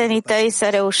prietenii tăi să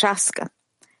reușească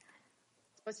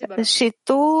și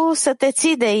tu să te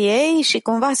ții de ei și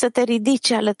cumva să te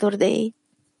ridici alături de ei.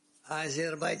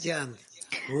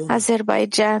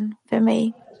 Azerbaijan,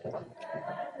 femei.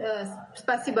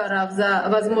 Спасибо, Рав, за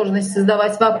возможность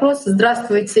задавать вопрос.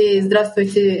 Здравствуйте,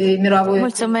 здравствуйте, мировой.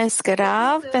 Mulțumesc,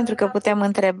 Rav, pentru că putem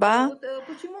întreba.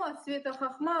 Почему от света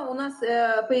хахма у нас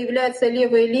появляется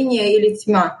левая линия или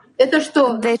тьма? Это что?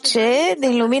 De ce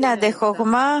din lumina de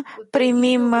Chokhma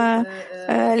primim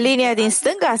linia din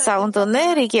stânga sau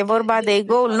întuneric? E vorba de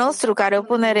ego-ul nostru care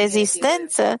opune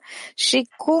rezistență? Și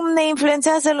cum ne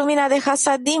influențează lumina de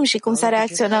Hasadim și cum să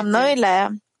reacționăm noi la ea?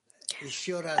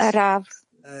 Rav.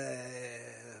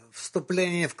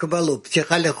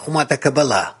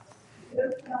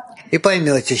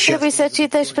 Trebuie să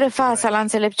citești prefața la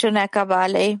înțelepciunea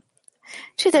Cabalei.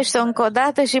 Citește-o încă o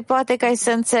dată și poate că ai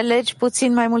să înțelegi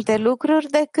puțin mai multe lucruri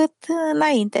decât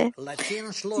înainte.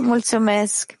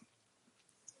 Mulțumesc.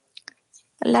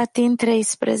 Latin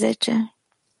 13.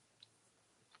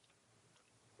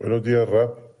 Buenos días, Rab.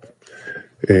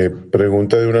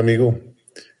 Pregunta de un amigo.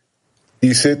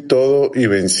 Hice todo y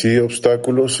vencí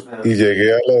obstáculos y llegué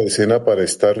a la decena para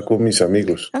estar con mis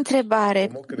amigos.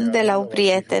 Întrebare de la un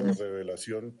prieten.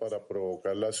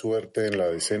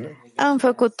 Am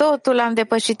făcut totul, am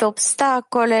depășit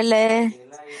obstacolele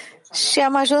și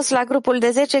am ajuns la grupul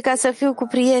de 10 ca să fiu cu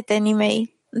prietenii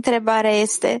mei. Întrebarea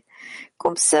este,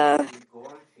 cum să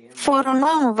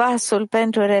formăm vasul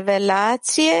pentru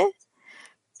revelație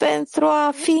pentru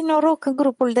a fi noroc în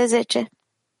grupul de 10?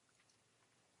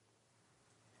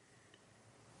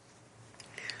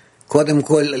 קודם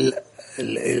כל,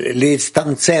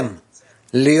 להצטמצם,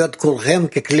 להיות כולכם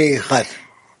ככלי אחד.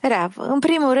 Rav, în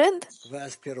primul rând,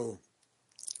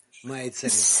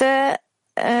 să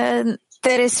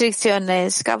te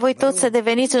restricționezi, ca voi toți să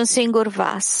deveniți un singur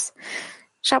vas.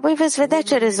 Și apoi veți vedea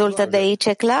ce rezultă de aici,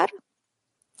 e clar?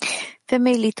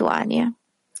 Femei Lituania.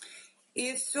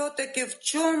 И все-таки в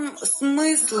чем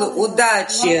смысл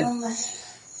удачи?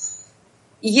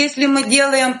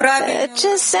 Ce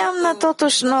înseamnă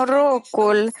totuși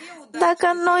norocul?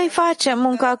 Dacă noi facem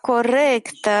munca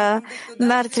corectă,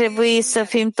 n-ar trebui să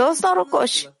fim toți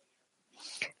norocoși?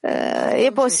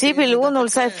 E posibil unul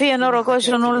să fie norocos și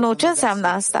unul nu. Ce înseamnă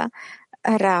asta?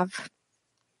 Rav.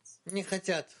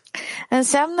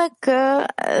 Înseamnă că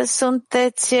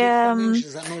sunteți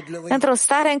într-o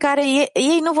stare în care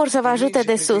ei nu vor să vă ajute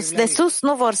de sus. De sus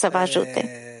nu vor să vă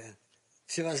ajute.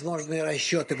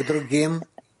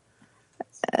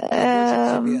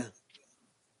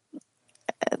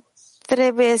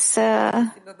 Trebuie să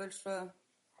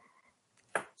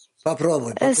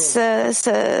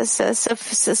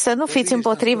nu fiți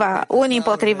unii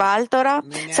împotriva altora,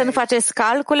 să nu faceți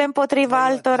calcule împotriva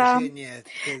altora.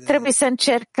 Trebuie să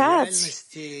încercați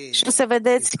și o să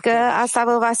vedeți că asta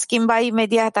vă va schimba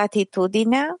imediat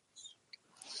atitudinea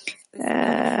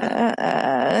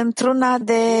într-una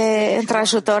de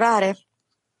întrajutorare.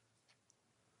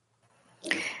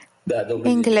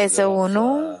 Engleză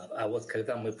 1.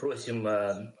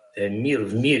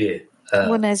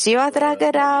 Bună ziua, dragă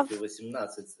Rav.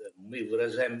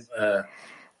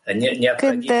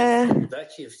 Când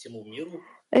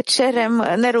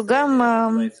ne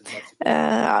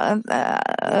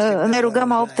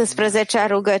rugăm a 18-a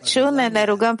rugăciune, ne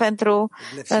rugăm pentru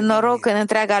noroc în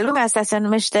întreaga lume, asta se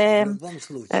numește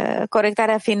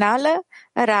corectarea finală,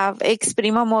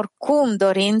 exprimăm oricum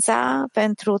dorința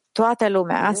pentru toată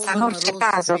lumea, asta în orice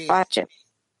caz o face.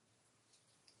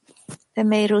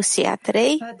 Femei Rusia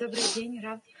 3.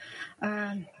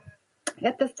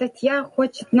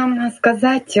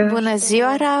 Bună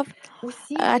ziua, Rav!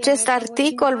 Acest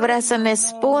articol vrea să ne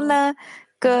spună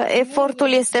că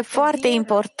efortul este foarte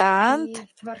important,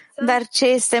 dar ce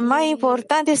este mai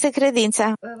important este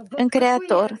credința în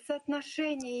Creator.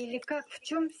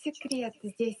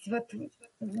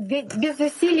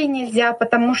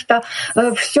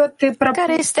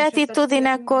 Care este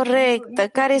atitudinea corectă?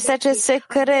 Care este acest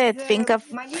secret? Fiindcă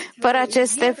fără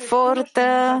acest efort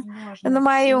nu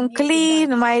mai e un clip,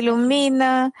 nu mai e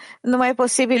lumină, nu mai e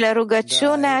posibilă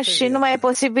rugăciunea și nu mai e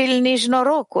posibil nici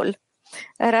norocul.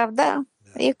 Rav, da,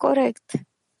 e corect.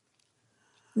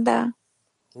 Da.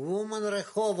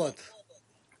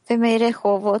 Femei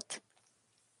Rehovot.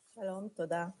 Shalom,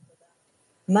 toda.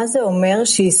 מה זה אומר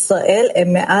שישראל הם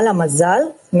מעל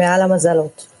המזל, מעל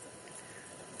המזלות?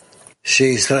 Ce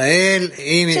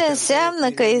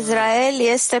înseamnă că Israel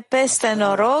este peste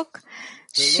noroc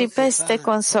și peste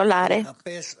consolare?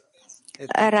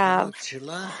 Rav,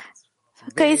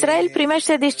 că Israel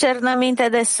primește discernăminte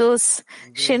de sus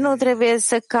și nu trebuie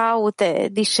să caute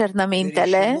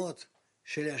discernămintele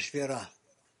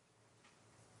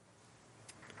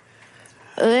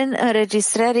în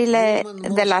înregistrările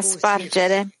de la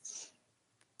spargere.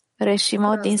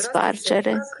 Reșimot din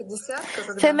spargere.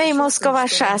 Femei Moscova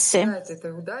 6.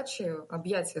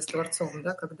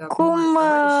 Cum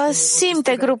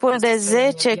simte grupul de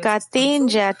 10 că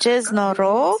atinge acest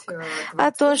noroc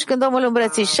atunci când omul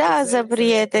îmbrățișează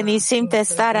prietenii, simte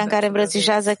starea în care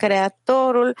îmbrățișează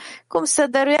Creatorul, cum să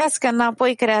dăruiască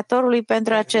înapoi Creatorului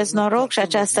pentru acest noroc și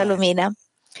această lumină?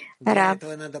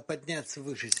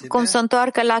 Cum să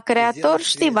întoarcă la Creator,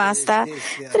 știm asta.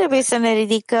 Trebuie să ne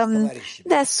ridicăm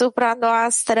deasupra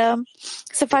noastră,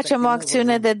 să facem o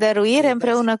acțiune de dăruire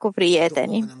împreună cu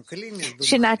prietenii.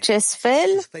 Și în acest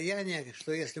fel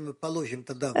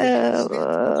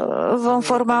vom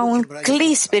forma un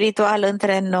clip spiritual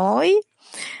între noi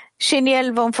și în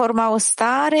el vom forma o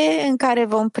stare în care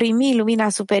vom primi lumina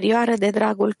superioară de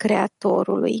dragul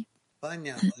Creatorului.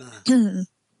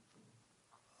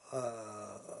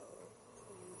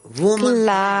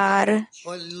 Clar.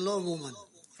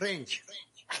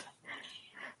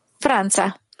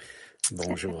 Franța.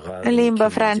 Limba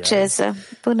franceză.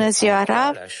 Bună ziua,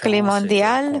 Rav, clip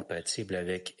mondial.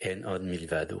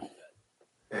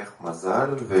 איך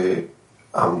מזל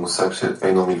והמושג של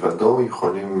אינו מלבדו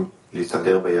יכולים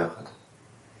להסתדר ביחד?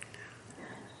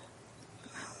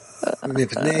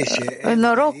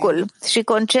 Norocul și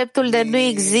conceptul de nu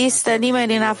există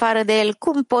nimeni în afară de el,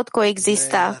 cum pot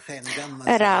coexista?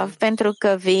 Rav, pentru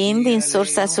că vin din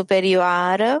sursa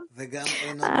superioară,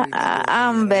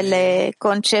 ambele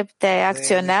concepte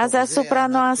acționează asupra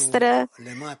noastră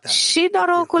și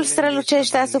norocul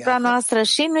strălucește asupra noastră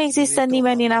și nu există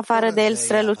nimeni în afară de el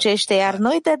strălucește, iar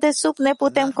noi de desubt ne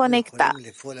putem conecta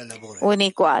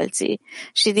unii cu alții.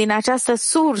 Și din această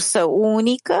sursă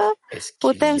unică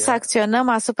putem să acționăm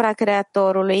asupra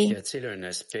Creatorului. Y a-t-il un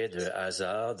aspect de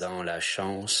hasard dans la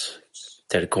chance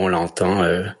tel qu'on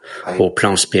l'entend au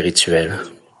plan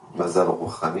spirituel?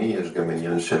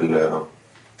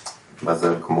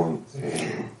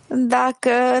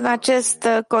 Dacă în acest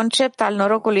concept al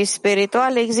norocului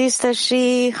spiritual există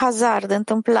și hazard,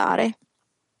 întâmplare.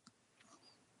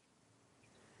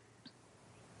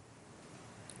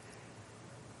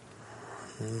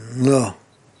 Nu.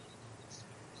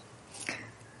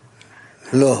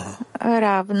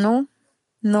 Rav, nu?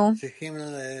 Nu.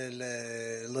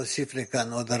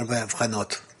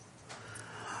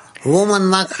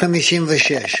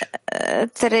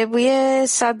 Trebuie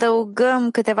să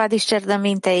adăugăm câteva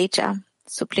discernăminte aici,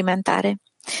 suplimentare.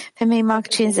 Femei Mac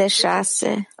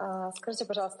 56.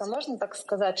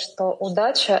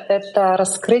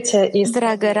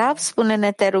 Dragă Rav,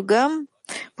 spune-ne, te rugăm,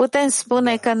 putem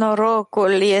spune că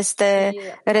norocul este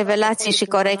revelație și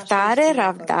corectare,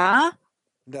 Rav, da?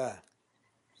 Da.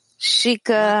 Și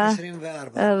că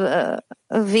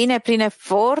vine prin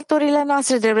eforturile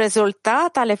noastre, de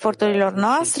rezultat al eforturilor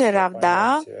noastre, Rav,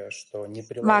 da?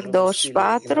 Mac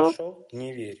 24.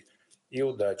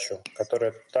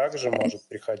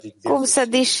 Cum să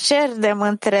discernem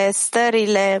între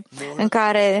stările în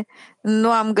care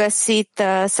nu am găsit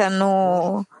să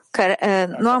nu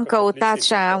nu am căutat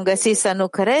și am găsit să nu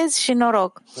crezi și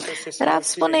noroc. Rav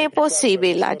spune, e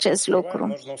posibil acest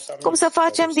lucru. Cum să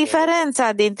facem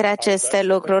diferența dintre aceste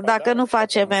lucruri? Dacă nu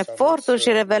facem eforturi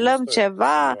și revelăm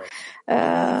ceva,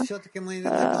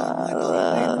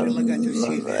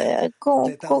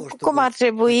 cum ar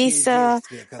trebui să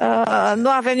nu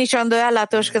avem nicio îndoială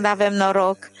atunci când avem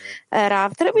noroc?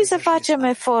 Rav, trebuie să facem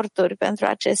eforturi pentru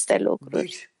aceste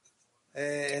lucruri.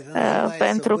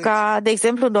 Pentru ca, de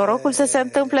exemplu, norocul să se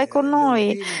întâmple cu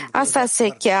noi. Asta se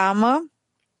cheamă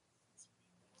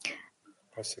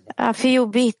a fi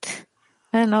iubit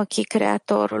în ochii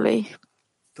Creatorului.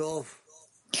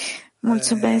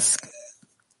 Mulțumesc.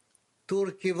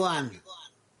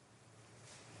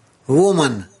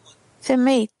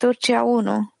 Femei, Turcia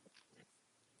 1.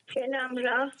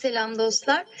 Selam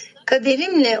dostlar.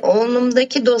 Kaderimle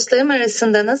oğlumdaki dostlarım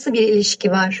arasında nasıl bir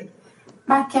ilişki var?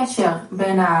 מה הקשר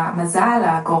בין המזל,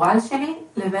 הגורל שלי,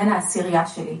 לבין העשירייה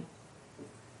שלי?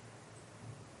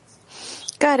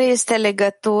 Care este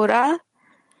legătura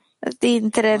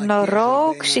dintre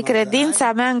noroc și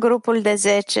credința mea în grupul de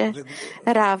 10?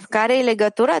 Rav, care e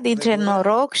legătura dintre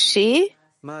noroc și...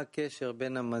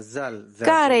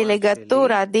 Care e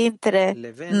legătura dintre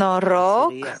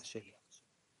noroc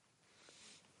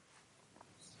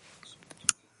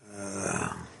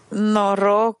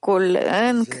norocul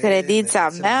în credința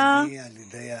mea,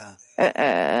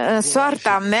 în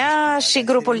soarta mea și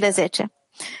grupul de 10?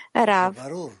 Rav,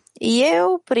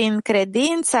 eu, prin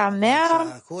credința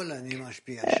mea,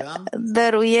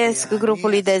 dăruiesc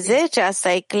grupului de 10,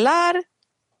 asta e clar.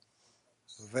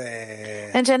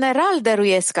 În general,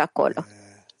 dăruiesc acolo.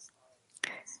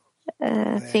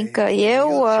 Fiindcă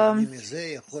eu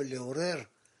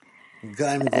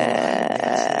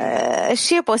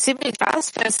și e posibil ca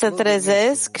astfel să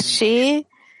trezesc și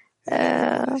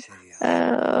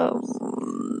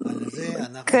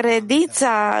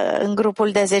credința în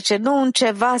grupul de 10, nu în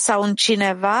ceva sau în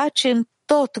cineva, ci în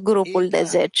tot grupul de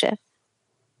 10.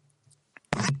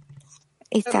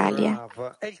 Italia.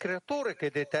 È il creatore che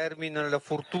determina la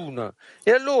fortuna.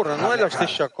 E allora non è la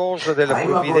stessa cosa della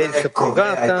provvidenza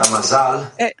privata?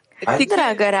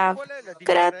 Dragă Rav,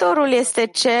 Creatorul este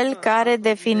cel care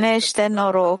definește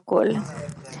norocul.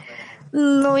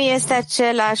 Nu este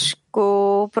același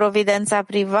cu providența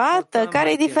privată?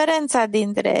 Care e diferența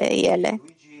dintre ele?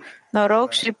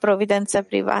 Noroc și providență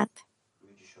privată.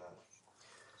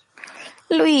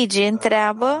 Luigi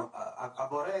întreabă: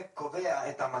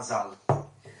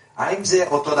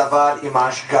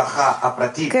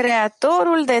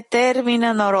 Creatorul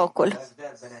determină norocul.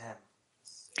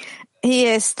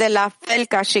 Este la fel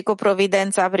ca și cu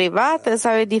providența privată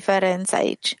sau e diferență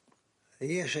aici?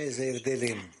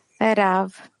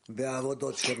 Rav,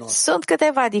 sunt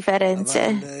câteva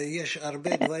diferențe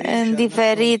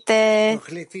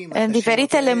în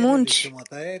diferitele munci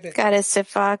care se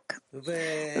fac,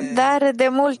 dar de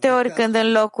multe ori când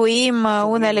înlocuim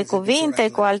unele cuvinte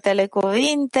cu altele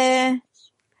cuvinte,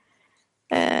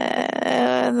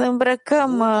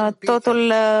 îmbrăcăm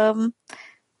totul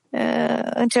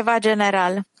în ceva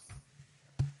general.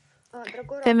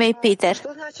 Femei Peter.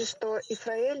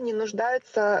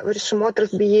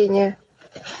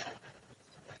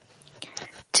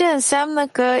 Ce înseamnă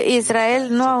că Israel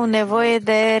nu au nevoie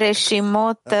de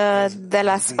reșimot de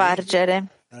la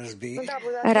spargere?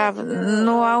 Rav,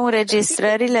 nu au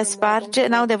înregistrările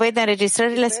n-au nevoie de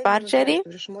înregistrările spargerii?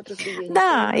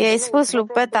 Da, i-ai spus lui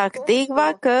Petach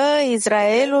Tikva că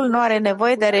Israelul nu are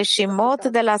nevoie de reșimot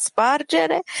de la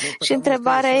spargere și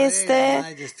întrebarea este,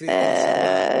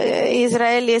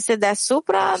 Israel este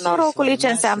deasupra norocului? Ce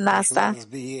înseamnă asta?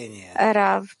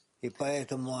 Rav,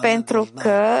 pentru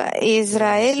că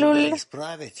Israelul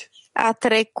a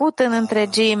trecut în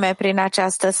întregime prin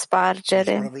această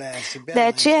spargere. De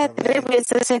aceea trebuie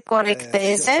să se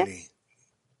corecteze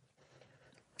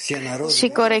și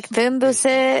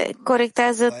corectându-se,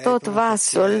 corectează tot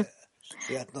vasul,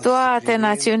 toate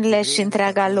națiunile și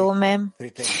întreaga lume.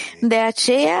 De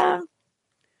aceea,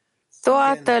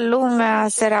 toată lumea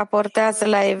se raportează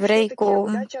la evrei cu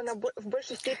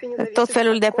tot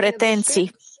felul de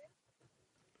pretenții.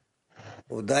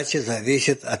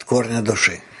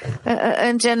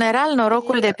 În general,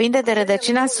 norocul depinde de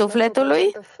rădăcina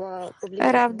sufletului?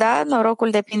 Rav, da, norocul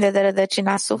depinde de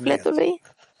rădăcina sufletului?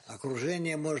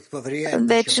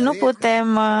 Deci nu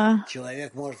putem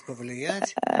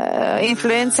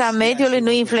influența mediului,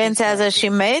 nu influențează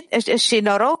și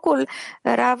norocul?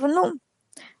 Rav, nu.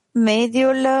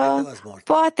 Mediul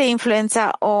poate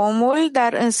influența omul,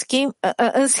 dar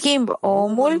în schimb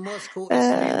omul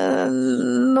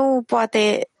nu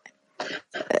poate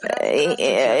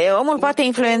Omul poate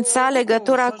influența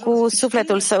legătura cu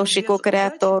sufletul său și cu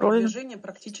Creatorul.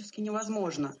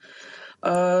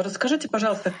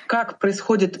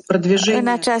 În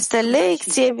această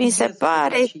lecție mi se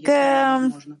pare că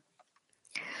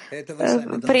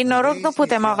prin noroc nu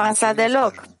putem avansa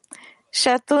deloc. Și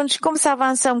atunci, cum să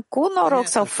avansăm, cu noroc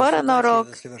sau fără noroc?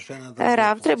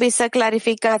 Rav, trebuie să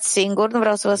clarificați singur, nu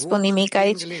vreau să vă spun nimic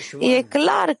aici. E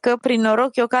clar că prin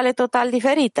noroc e o cale total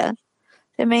diferită.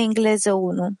 Femeie engleză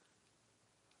 1.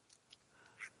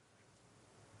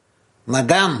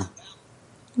 Madame.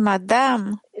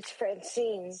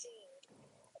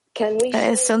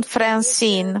 Sunt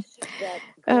Francine.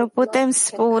 Putem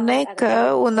spune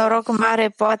că un noroc mare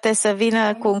poate să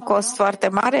vină cu un cost foarte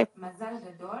mare?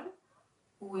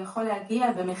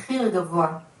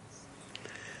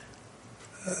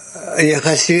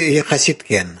 יחסית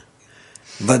כן.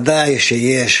 ודאי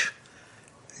שיש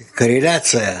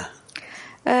קורלציה.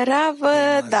 Rav,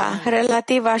 da,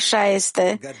 relativ așa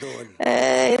este.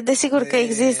 Desigur că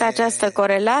există această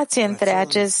corelație între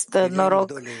acest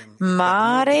noroc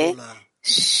mare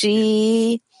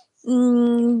și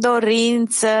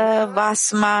dorință,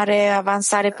 vas mare,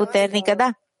 avansare puternică, da.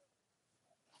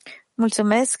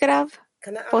 Mulțumesc, Rav.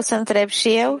 Pot să întreb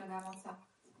și eu?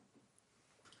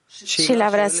 Și la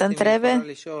vrea să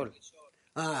întrebe?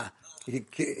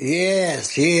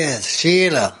 Yes,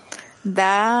 Sheila.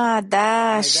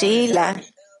 Da, Sheila.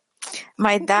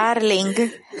 My darling.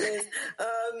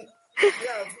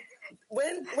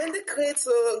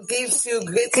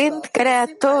 Când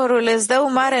Creatorul îți dă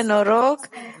un mare noroc,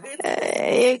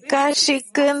 e ca și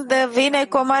când vine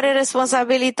cu o mare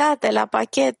responsabilitate la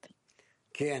pachet.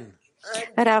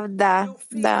 Rav,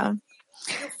 da.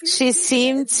 Și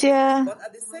simți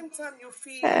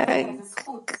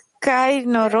că ai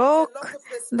noroc,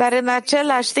 dar în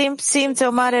același timp simți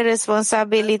o mare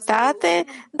responsabilitate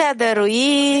de a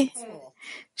dărui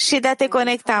și de a te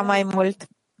conecta mai mult.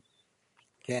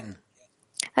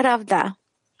 Rav,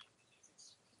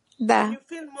 da.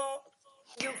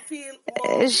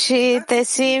 Și te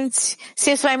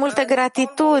simți mai multă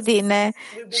gratitudine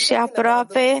și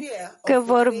aproape că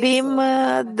vorbim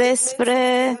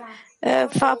despre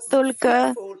faptul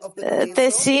că te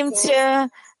simți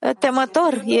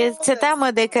temător, se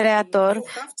teamă de Creator,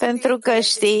 pentru că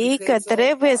știi că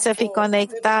trebuie să fii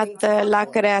conectat la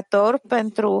Creator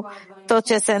pentru tot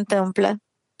ce se întâmplă.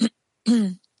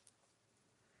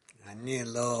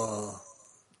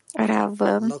 Rav,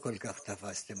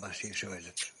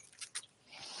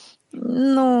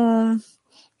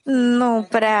 nu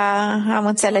prea am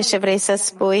înțeles ce vrei să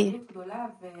spui.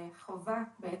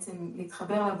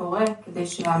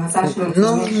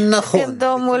 Când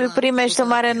omul primește un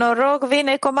mare noroc,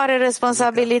 vine cu o mare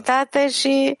responsabilitate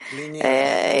și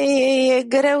e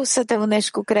greu să te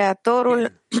unești cu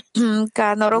Creatorul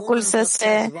ca norocul să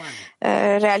se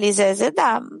realizeze.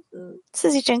 Da, să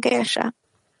zicem că e așa.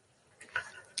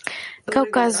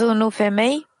 Caucazul 1,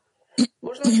 femei.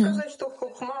 Можно сказать, что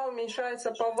хохма уменьшается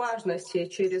по важности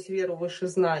через веру в высшее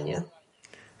знание.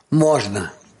 Можно.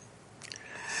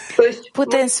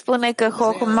 Putem spune că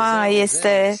Chokhma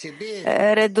este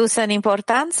redusă în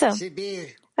importanță?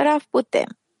 Rav, putem.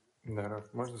 Да, Раф,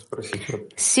 можно спросить?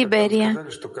 Сибирия. Вы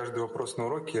сказали, что каждый вопрос на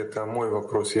уроке — это мой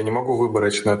вопрос. Я не могу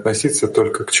выборочно относиться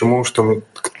только к чему, что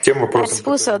к тем вопросам, Ați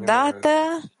spus odată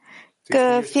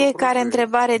că fiecare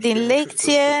întrebare din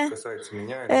lecție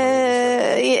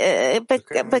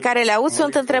pe care le aud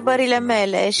sunt întrebările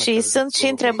mele și sunt și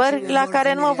întrebări la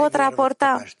care nu mă pot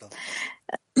raporta.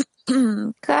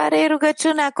 Care e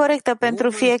rugăciunea corectă pentru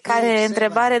fiecare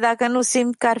întrebare dacă nu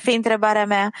simt că ar fi întrebarea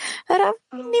mea?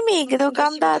 Nimic,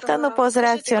 deocamdată nu poți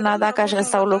reacționa dacă așa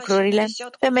stau lucrurile.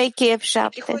 Femei Kiev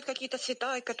 7.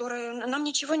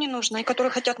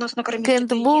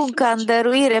 Când munca în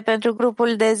dăruire pentru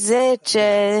grupul de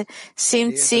 10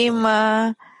 simțim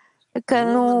că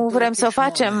nu vrem să o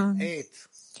facem,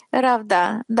 Rav,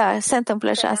 da, se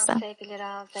întâmplă și asta.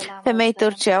 Femei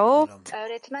Turcia 8.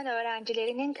 Öğretmen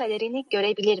öğrencilerinin kaderini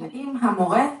görebilir mi?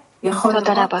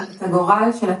 תודה רבה.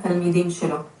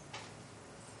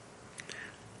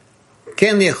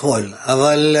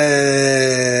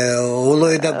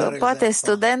 Poate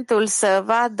studentul să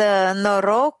vadă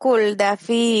norocul de a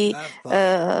fi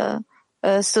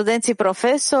studenții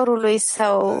profesorului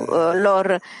sau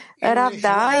lor. Rav,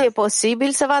 da, e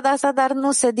posibil să vadă asta, dar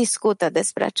nu se discută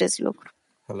despre acest lucru.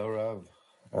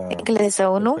 Engleză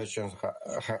 1.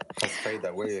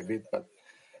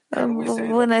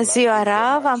 Bună ziua,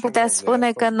 Rav. Am putea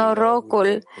spune că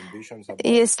norocul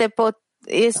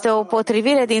este o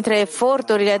potrivire dintre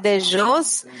eforturile de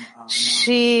jos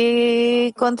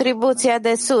și contribuția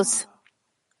de sus.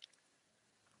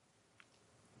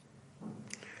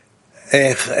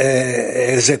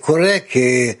 זה קורה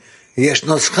כי יש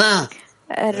נוסחה.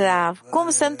 Rav, cum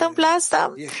se întâmplă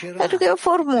asta? Pentru că e o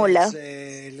formulă.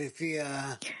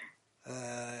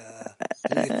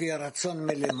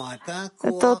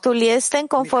 Totul este în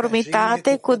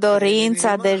conformitate cu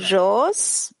dorința de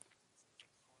jos,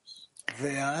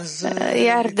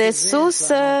 iar de sus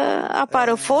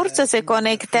apare o forță, se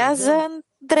conectează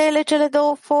între ele cele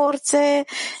două forțe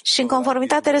și în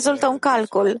conformitate rezultă un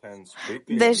calcul.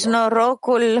 Deci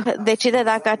norocul decide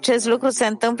dacă acest lucru se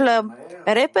întâmplă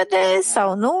repede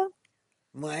sau nu.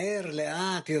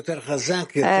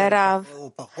 Rav,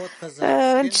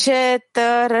 încet,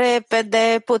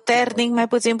 repede, puternic, mai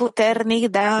puțin puternic,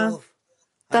 da,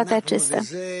 toate acestea.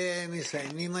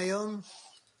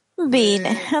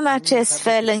 Bine, în acest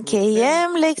fel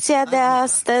încheiem lecția de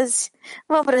astăzi.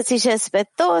 Vă îmbrățișez pe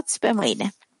toți pe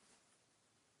mâine.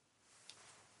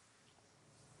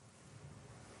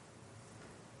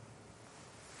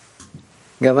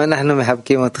 גם אנחנו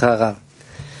מחבקים אותך רב.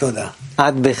 תודה.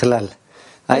 עד בכלל.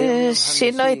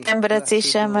 Și noi te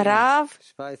îmbrățișăm, Rav.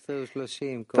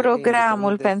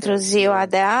 Programul pentru ziua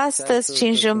de astăzi,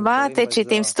 5:30,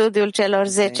 citim studiul celor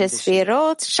 10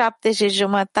 sfirot,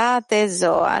 7:30,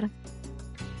 Zoar.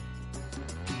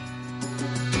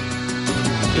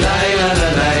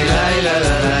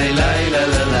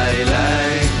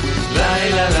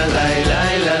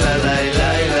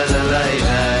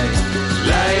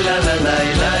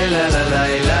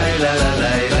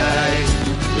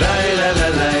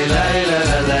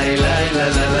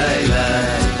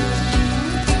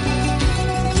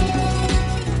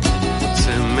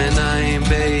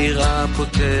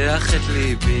 פותח את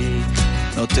ליבי,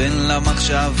 נותן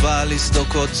למחשבה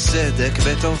לסדוקות צדק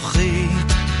בתוכי,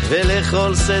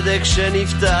 ולכל סדק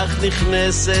שנפתח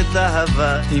נכנסת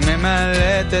אהבה. היא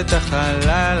ממלאת את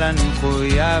החלל, אני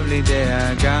מחויב לי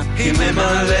דאגה. היא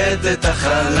ממלאת את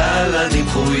החלל, אני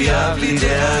מחויב לי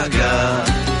דאגה.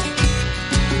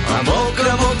 עמוק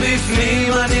עמוק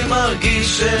בפנים אני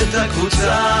מרגיש את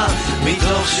הקבוצה,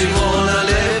 מתוך שמעון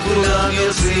הלב כולם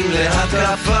יוצאים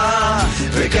להתקפה,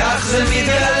 וכך זה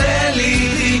מתגלה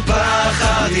לי טיפה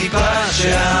אחר טיפה,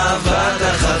 שאהבת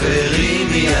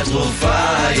החברים היא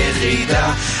התרופה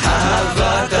היחידה.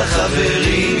 אהבת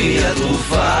החברים היא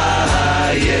התרופה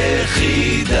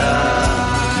היחידה.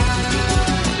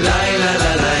 לילה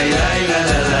לילה לילה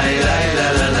לילה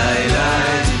לילה לילה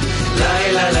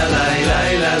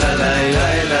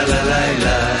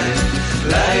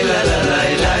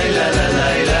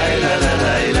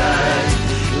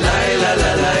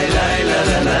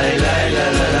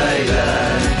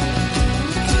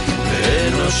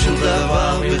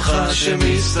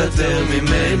שמסתתר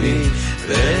ממני,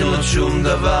 ואין עוד שום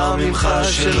דבר ממך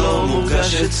שלא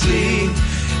מורגש אצלי.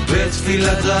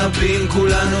 בתפילת רבים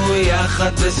כולנו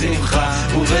יחד בשמחה,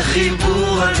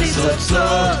 ובחיבור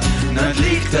הניצוצות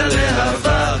נדליק את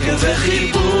הלהבה,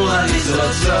 ובחיבור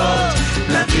הניצוצות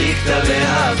נדליק את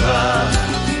הלהבה.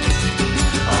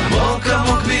 עמוק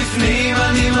עמוק בפנים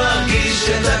אני מרגיש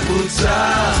את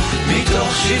הקבוצה,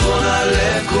 מתוך שברון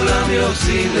הלב כולם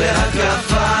יוצאים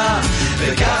להתקפה,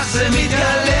 וכך זה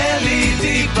מתגלה לי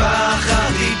טיפה אחר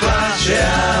טיפה,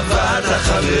 שאהבת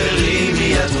החברים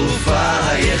היא התרופה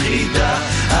היחידה.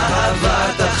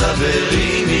 אהבת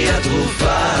החברים היא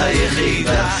התרופה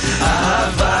היחידה.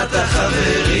 אהבת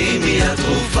החברים היא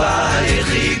התרופה